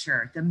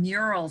architecture, the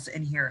murals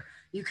in here,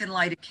 you can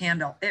light a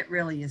candle. It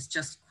really is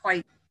just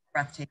quite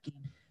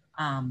breathtaking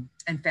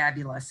and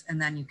fabulous.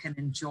 And then you can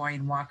enjoy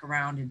and walk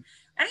around. And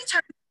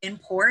anytime in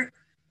port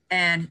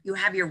and you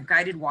have your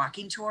guided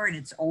walking tour and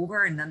it's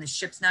over and then the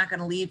ship's not going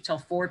to leave till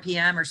 4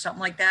 p.m. or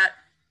something like that,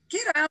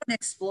 get out and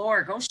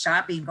explore, go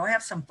shopping, go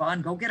have some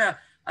fun, go get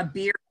a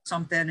beer or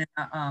something,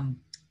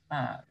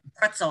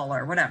 pretzel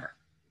or whatever.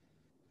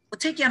 We'll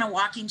take you on a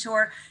walking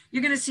tour.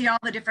 You're going to see all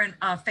the different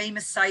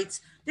famous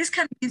sites. This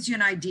kind of gives you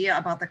an idea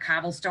about the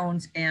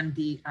cobblestones and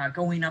the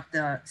going up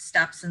the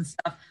steps and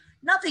stuff.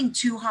 Nothing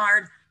too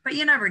hard, but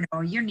you never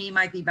know. Your knee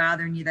might be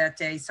bothering you that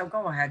day. So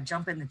go ahead,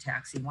 jump in the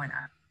taxi. Why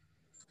not?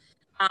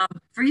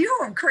 For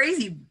you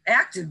crazy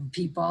active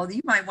people,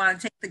 you might want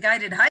to take the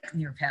guided hike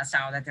near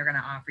Passau that they're going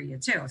to offer you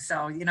too.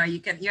 So, you know,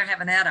 you're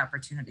having that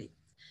opportunity.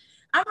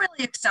 I'm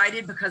really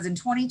excited because in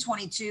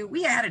 2022,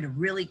 we added a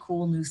really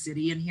cool new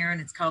city in here,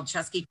 and it's called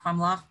Český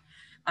Krumlov.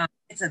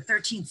 It's a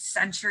 13th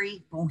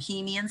century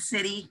Bohemian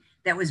city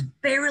that was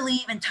barely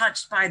even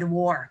touched by the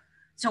war.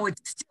 So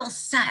it's still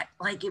set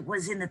like it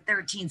was in the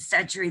 13th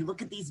century.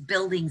 Look at these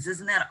buildings.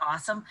 Isn't that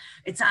awesome?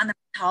 It's on the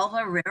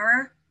Talva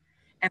River,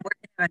 and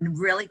we're going to have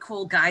a really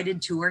cool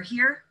guided tour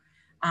here.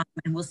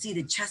 And we'll see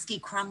the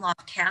Český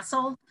Krumlov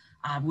Castle.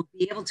 We'll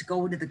be able to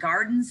go into the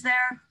gardens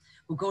there.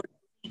 We'll go to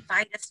St.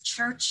 Vitus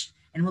Church,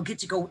 and we'll get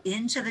to go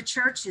into the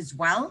church as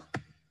well.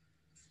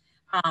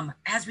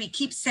 As we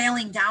keep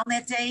sailing down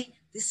that day,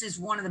 this is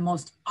one of the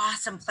most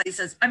awesome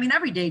places. I mean,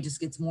 every day just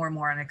gets more and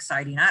more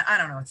exciting. I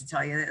don't know what to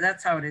tell you.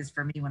 That's how it is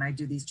for me when I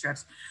do these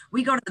trips.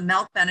 We go to the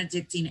Melk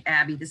Benedictine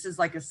Abbey. This is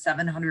like a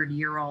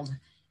 700-year-old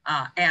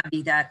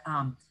abbey that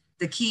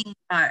the king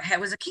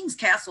was a king's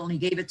castle, and he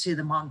gave it to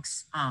the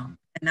monks. And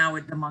now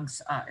the monks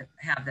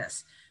have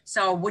this.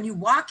 So when you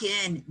walk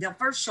in, they'll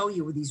first show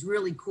you with these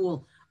really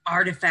cool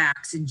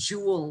artifacts and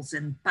jewels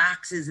and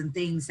boxes and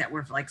things that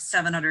were like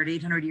 700,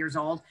 800 years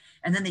old.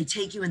 And then they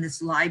take you in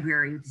this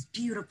library with this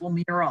beautiful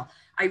mural.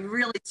 I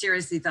really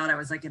seriously thought I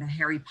was like in a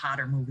Harry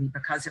Potter movie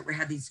because it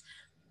had these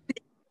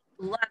big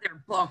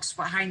leather books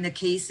behind the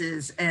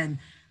cases. And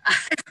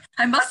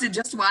I must have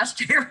just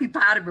watched Harry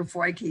Potter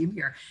before I came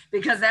here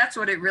because that's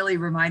what it really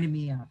reminded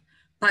me of.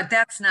 But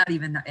that's not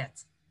even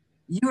it.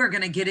 You are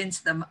going to get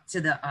into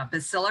the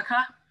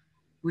Basilica,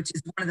 which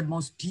is one of the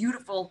most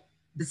beautiful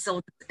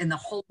basilicas in the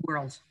whole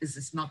world, is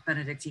this Melk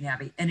Benedictine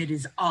Abbey, and it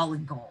is all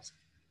in gold.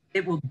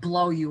 It will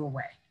blow you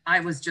away. I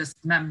was just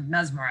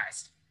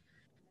mesmerized.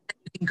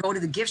 You can go to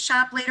the gift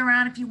shop later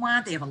on if you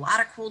want. They have a lot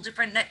of cool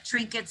different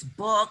trinkets,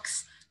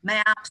 books,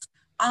 maps,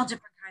 all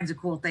different kinds of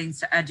cool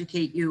things to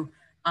educate you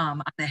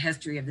on the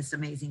history of this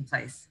amazing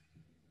place.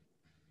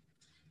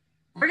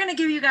 We're going to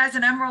give you guys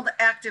an Emerald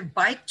Active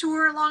bike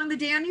tour along the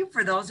Danube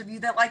for those of you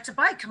that like to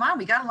bike. Come on,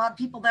 we got a lot of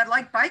people that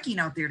like biking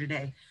out there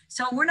today.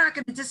 So we're not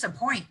going to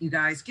disappoint you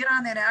guys. Get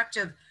on that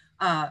active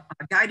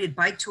guided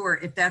bike tour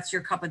if that's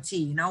your cup of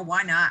tea. You know,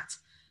 why not?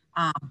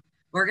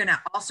 We're going to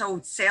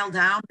also sail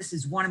down. This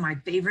is one of my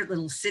favorite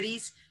little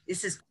cities.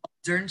 This is called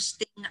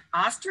Dürnstein,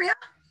 Austria.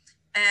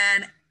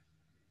 And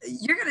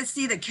you're going to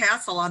see the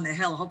castle on the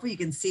hill. Hopefully you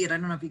can see it. I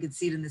don't know if you can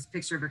see it in this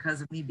picture because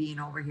of me being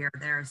over here.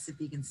 There, see if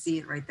you can see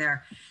it right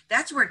there.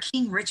 That's where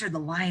King Richard the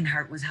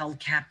Lionheart was held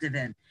captive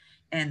in.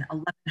 in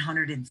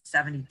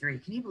 1173.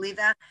 Can you believe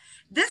that?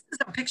 This is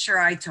a picture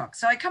I took.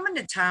 So I come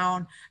into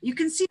town. You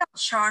can see how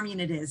charming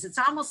it is. It's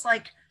almost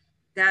like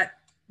that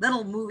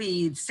little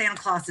movie, Santa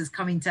Claus is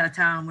Coming to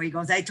Town, where he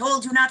goes, I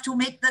told you not to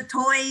make the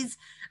toys.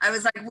 I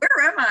was like,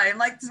 where am I? I'm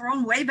like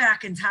thrown way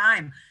back in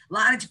time. A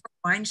lot of different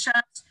wine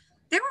shops.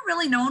 They were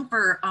really known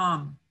for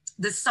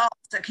the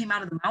salts that came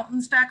out of the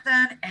mountains back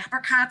then,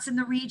 apricots in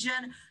the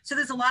region. So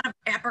there's a lot of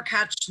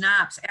apricot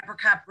schnapps,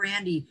 apricot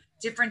brandy,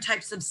 different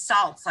types of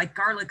salts like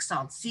garlic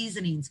salt,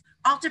 seasonings,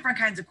 all different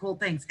kinds of cool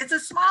things. It's a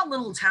small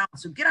little town,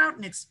 so get out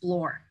and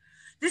explore.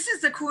 This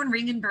is the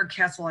Kuhn-Ringenberg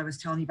Castle I was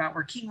telling you about,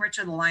 where King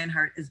Richard the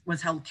Lionheart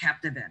was held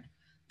captive in.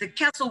 The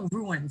castle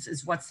ruins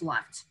is what's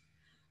left,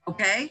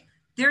 okay?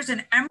 There's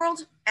an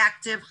Emerald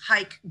active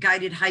hike,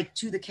 guided hike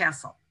to the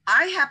castle.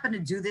 I happen to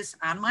do this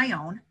on my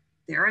own.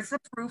 There is the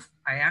proof.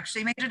 I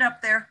actually made it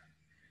up there.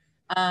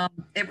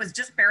 It was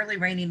just barely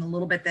raining a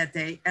little bit that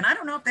day. And I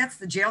don't know if that's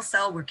the jail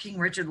cell where King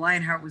Richard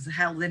Lionheart was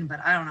held in, but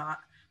I don't know.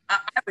 I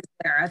was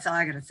there. That's all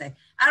I got to say.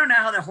 I don't know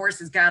how the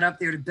horses got up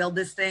there to build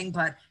this thing,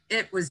 but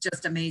it was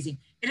just amazing.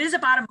 It is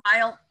about a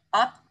mile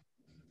up.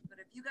 But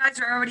if you guys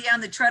are already on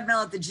the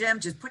treadmill at the gym,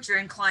 just put your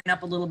incline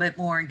up a little bit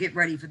more and get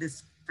ready for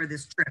this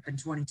trip in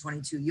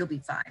 2022. You'll be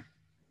fine.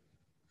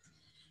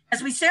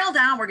 As we sail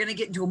down, we're going to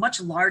get into a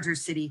much larger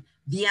city,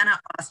 Vienna,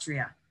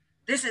 Austria.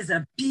 This is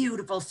a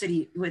beautiful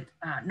city with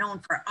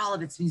known for all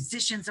of its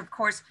musicians, of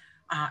course,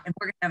 and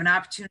we're going to have an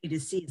opportunity to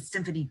see a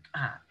symphony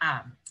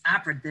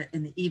opera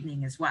in the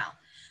evening as well.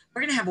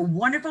 We're going to have a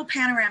wonderful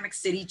panoramic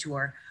city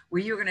tour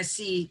where you're going to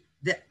see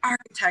the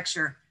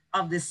architecture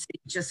of this city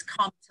just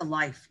come to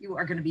life. You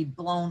are going to be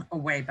blown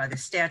away by the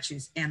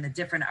statues and the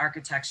different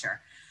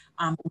architecture.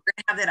 We're going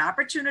to have that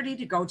opportunity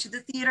to go to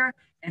the theater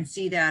and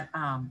see that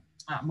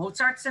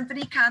Mozart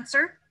Symphony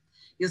concert.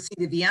 You'll see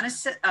the Vienna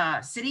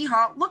City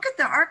Hall. Look at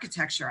the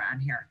architecture on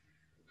here.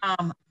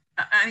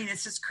 I mean,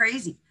 it's just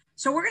crazy.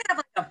 So we're going to have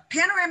like a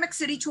panoramic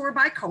city tour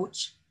by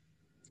coach.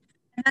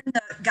 And then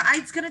the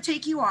guide's going to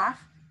take you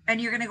off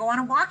and you're going to go on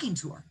a walking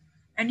tour.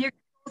 And you're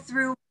going to go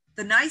through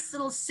the nice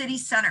little city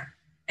center.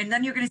 And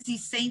then you're going to see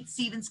St.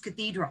 Stephen's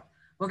Cathedral.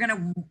 We're going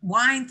to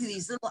wind through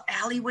these little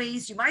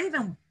alleyways. You might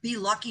even be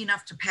lucky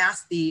enough to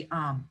pass the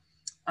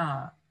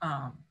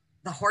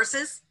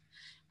horses.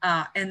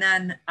 And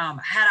then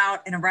head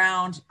out and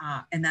around,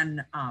 and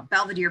then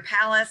Belvedere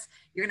Palace.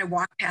 You're going to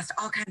walk past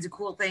all kinds of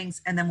cool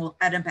things, and then we'll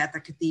end up at the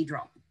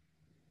cathedral.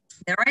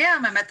 There I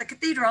am. I'm at the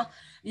cathedral.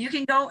 You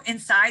can go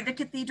inside the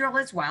cathedral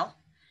as well.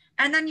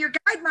 And then your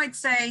guide might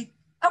say,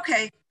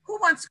 okay, who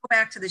wants to go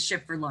back to the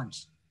ship for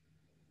lunch?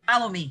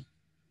 Follow me.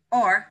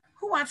 Or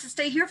who wants to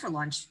stay here for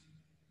lunch?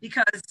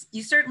 Because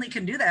you certainly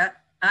can do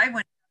that. I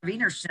went to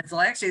Wiener Schnitzel.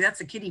 Actually, that's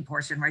a kiddie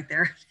portion right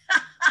there.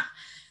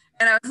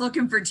 And I was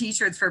looking for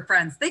t-shirts for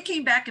friends. They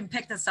came back and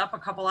picked us up a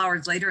couple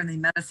hours later, and they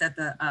met us at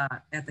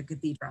the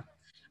cathedral.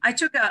 I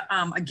took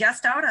a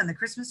guest out on the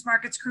Christmas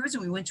Markets cruise,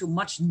 and we went to a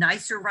much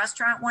nicer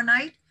restaurant one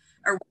night,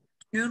 or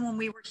noon when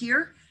we were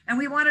here, and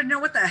we wanted to know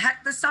what the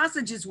heck the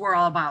sausages were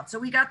all about. So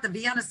we got the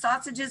Vienna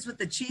sausages with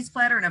the cheese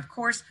platter, and of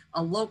course,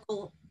 a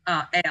local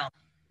ale,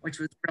 which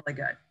was really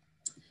good.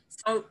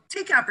 So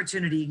take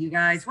opportunity, you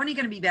guys. When are you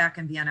going to be back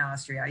in Vienna,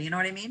 Austria? You know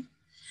what I mean?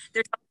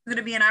 There's going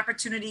to be an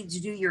opportunity to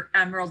do your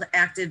Emerald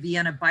Active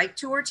Vienna bike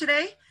tour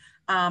today.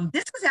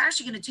 This is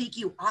actually going to take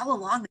you all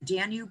along the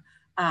Danube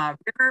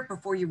River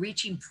before you're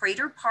reaching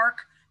Prater Park,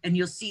 and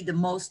you'll see the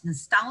most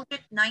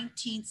nostalgic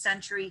 19th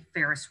century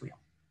Ferris wheel.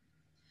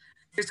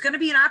 There's going to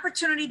be an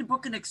opportunity to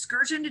book an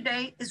excursion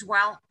today as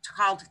well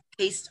called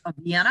Taste of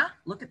Vienna.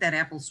 Look at that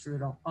apple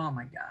strudel. Oh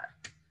my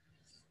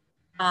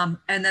God.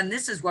 And then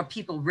this is what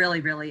people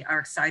really, really are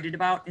excited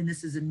about. And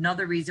this is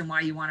another reason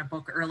why you want to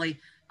book early.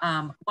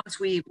 Once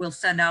we will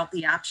send out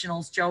the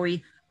optionals,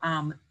 Joey,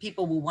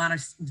 people will want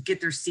to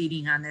get their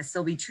seating on this.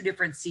 There'll be 2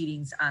 different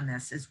seatings on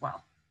this as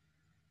well.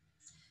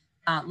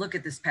 Look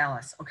at this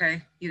palace,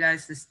 okay? You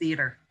guys, this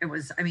theater, it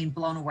was, I mean,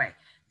 blown away.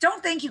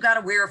 Don't think you got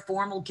to wear a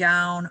formal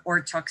gown or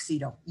a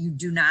tuxedo. You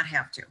do not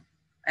have to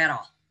at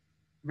all.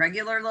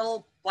 Regular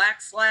little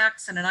black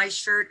slacks and a nice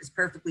shirt is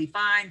perfectly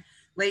fine.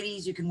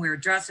 Ladies, you can wear a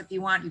dress if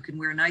you want. You can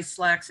wear nice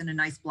slacks and a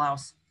nice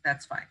blouse.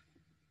 That's fine.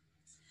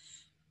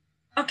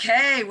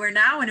 Okay, we're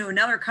now into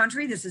another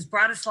country. This is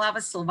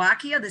Bratislava,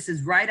 Slovakia. This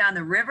is right on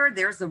the river.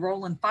 There's the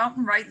Rolling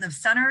Fountain right in the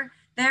center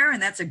there,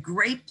 and that's a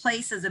great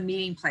place as a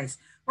meeting place.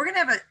 We're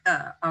going to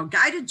have a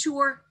guided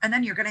tour, and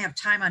then you're going to have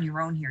time on your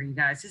own here, you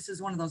guys. This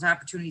is one of those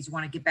opportunities you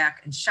want to get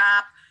back and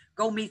shop,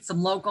 go meet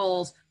some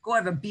locals, go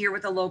have a beer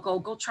with a local,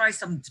 go try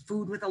some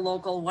food with a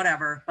local,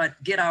 whatever,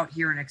 but get out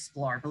here and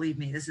explore. Believe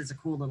me, this is a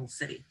cool little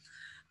city.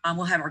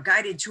 We'll have our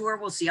guided tour.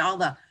 We'll see all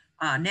the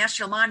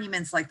national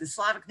monuments like the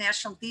Slavic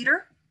National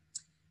Theater.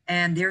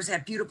 And there's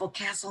that beautiful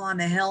castle on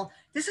the hill.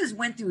 This has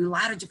went through a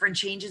lot of different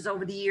changes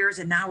over the years.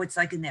 And now it's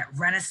like in that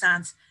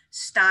Renaissance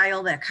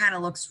style that kind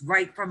of looks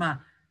right from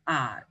a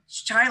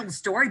child's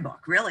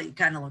storybook, really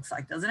kind of looks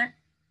like, doesn't it?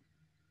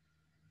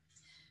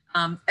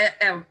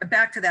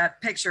 Back to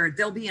that picture,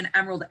 there'll be an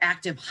Emerald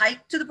Active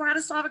hike to the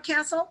Bratislava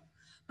Castle.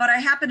 But I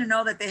happen to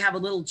know that they have a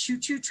little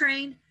choo-choo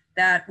train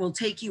that will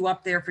take you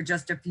up there for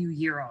just a few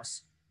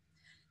euros.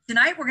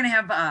 Tonight, we're going to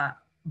have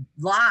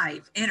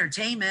live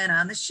entertainment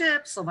on the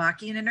ship.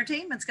 Slovakian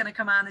Entertainment's going to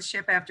come on the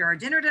ship after our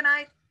dinner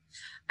tonight.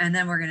 And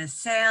then we're going to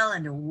sail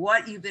into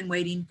what you've been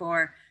waiting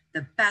for.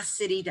 The best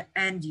city to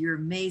end your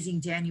amazing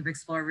Danube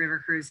Explorer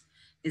River cruise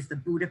is the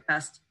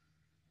Budapest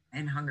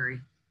in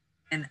Hungary.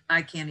 And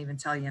I can't even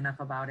tell you enough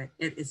about it.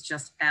 It is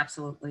just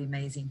absolutely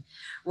amazing.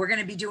 We're going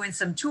to be doing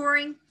some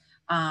touring.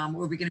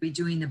 We're going to be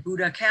doing the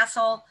Buda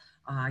Castle.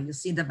 You'll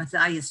see the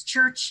Matthias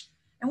Church.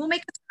 And we'll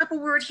make a stop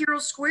over at Hero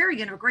Square. You're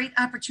going to have a great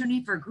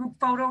opportunity for a group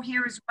photo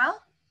here as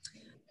well.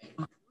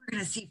 We're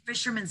going to see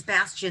Fisherman's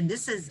Bastion.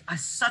 This is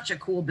such a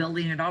cool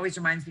building. It always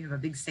reminds me of a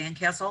big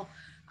sandcastle.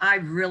 I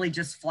really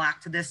just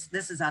flocked to this.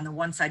 This is on the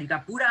one side. You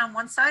got Buda on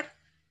one side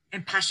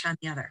and Pasha on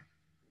the other.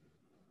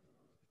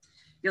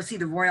 You'll see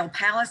the Royal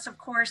Palace, of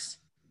course.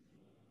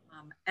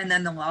 And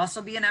then there'll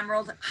also be an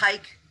emerald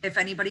hike if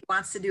anybody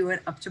wants to do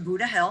it up to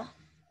Buda Hill.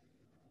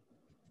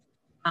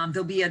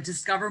 There'll be a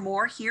Discover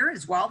More here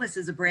as well. This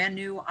is a brand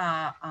new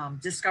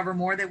Discover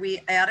More that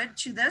we added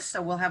to this.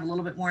 So we'll have a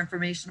little bit more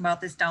information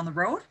about this down the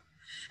road.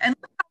 And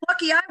look how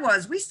lucky I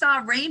was. We saw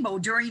a rainbow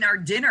during our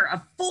dinner,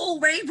 a full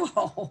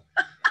rainbow.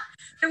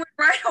 It went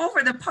right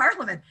over the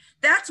Parliament.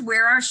 That's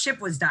where our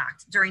ship was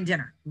docked during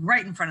dinner,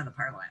 right in front of the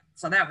Parliament.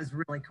 So that was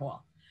really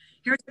cool.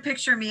 Here's a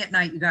picture of me at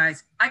night, you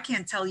guys. I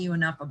can't tell you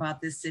enough about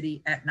this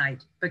city at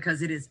night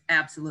because it is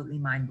absolutely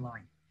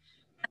mind-blowing.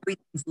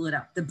 Everything's lit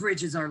up. The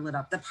bridges are lit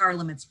up. The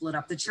Parliament's lit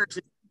up. The church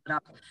is lit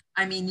up.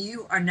 I mean,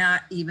 you are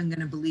not even going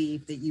to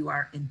believe that you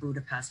are in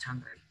Budapest,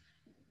 Hungary.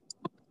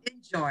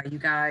 Enjoy, you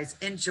guys.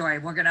 Enjoy.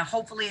 We're going to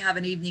hopefully have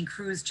an evening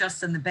cruise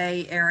just in the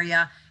Bay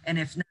area. And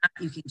if not,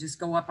 you can just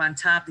go up on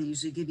top. They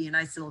usually give you a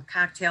nice little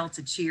cocktail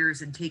to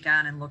cheers and take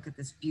on and look at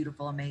this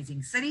beautiful,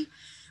 amazing city.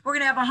 We're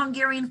going to have a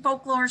Hungarian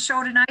folklore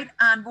show tonight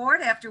on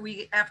board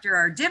after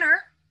our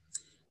dinner.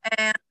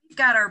 And we've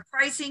got our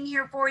pricing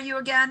here for you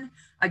again.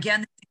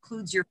 Again, this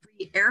includes your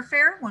free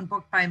airfare when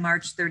booked by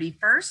March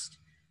 31st.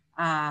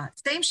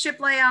 Same ship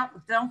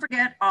layout. Don't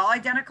forget, all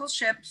identical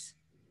ships.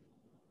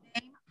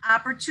 Same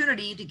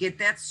opportunity to get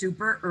that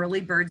super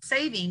early bird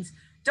savings.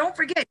 Don't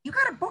forget, you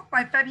got to book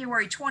by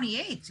February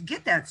 28th to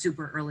get that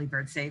super early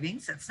bird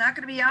savings. It's not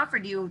going to be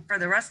offered you for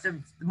the rest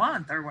of the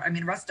month, or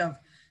rest of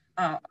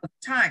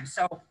time.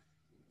 So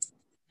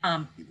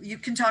you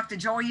can talk to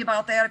Joey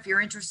about that if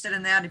you're interested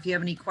in that. If you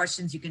have any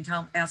questions, you can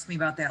ask me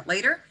about that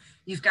later.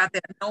 You've got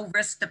that no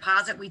risk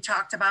deposit we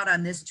talked about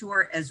on this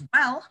tour as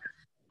well.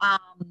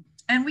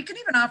 And we can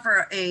even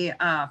offer a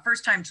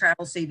first time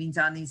travel savings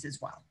on these as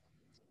well.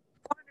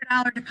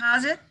 $400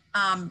 deposit.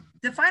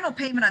 The final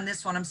payment on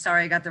this one, I'm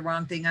sorry, I got the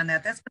wrong thing on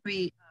that. That's going to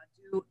be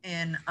due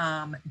in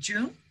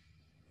June.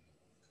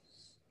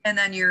 And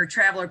then your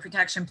traveler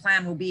protection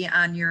plan will be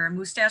on your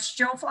Moostash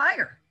Joe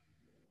flyer.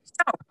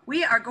 So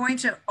we are going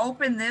to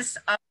open this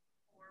up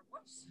for,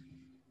 whoops,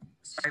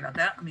 sorry about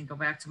that. Let me go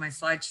back to my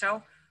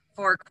slideshow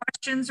for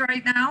questions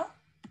right now.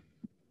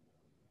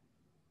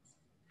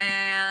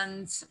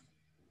 And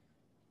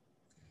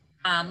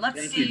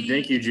let's see.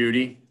 Thank you,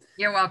 Judy.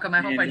 You're welcome.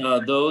 I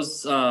hope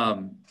those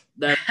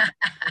that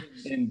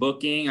in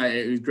booking,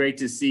 it was great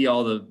to see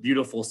all the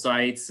beautiful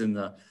sights and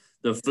the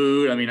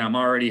food. I mean, I'm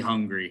already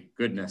hungry.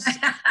 Goodness.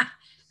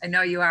 I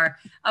know you are.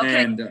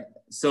 Okay. And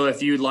so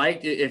if you'd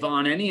like, if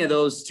on any of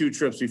those two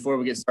trips, before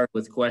we get started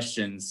with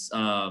questions,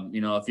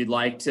 if you'd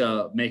like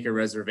to make a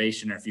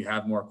reservation or if you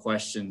have more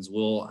questions,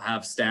 we'll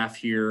have staff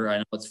here. I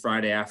know it's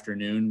Friday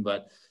afternoon,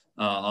 but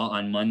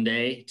on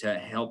Monday to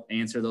help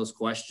answer those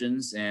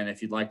questions. And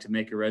if you'd like to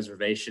make a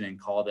reservation and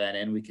call that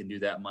in, we can do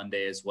that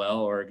Monday as well.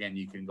 Or again,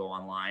 you can go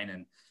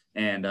online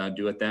and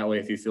do it that way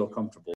if you feel comfortable.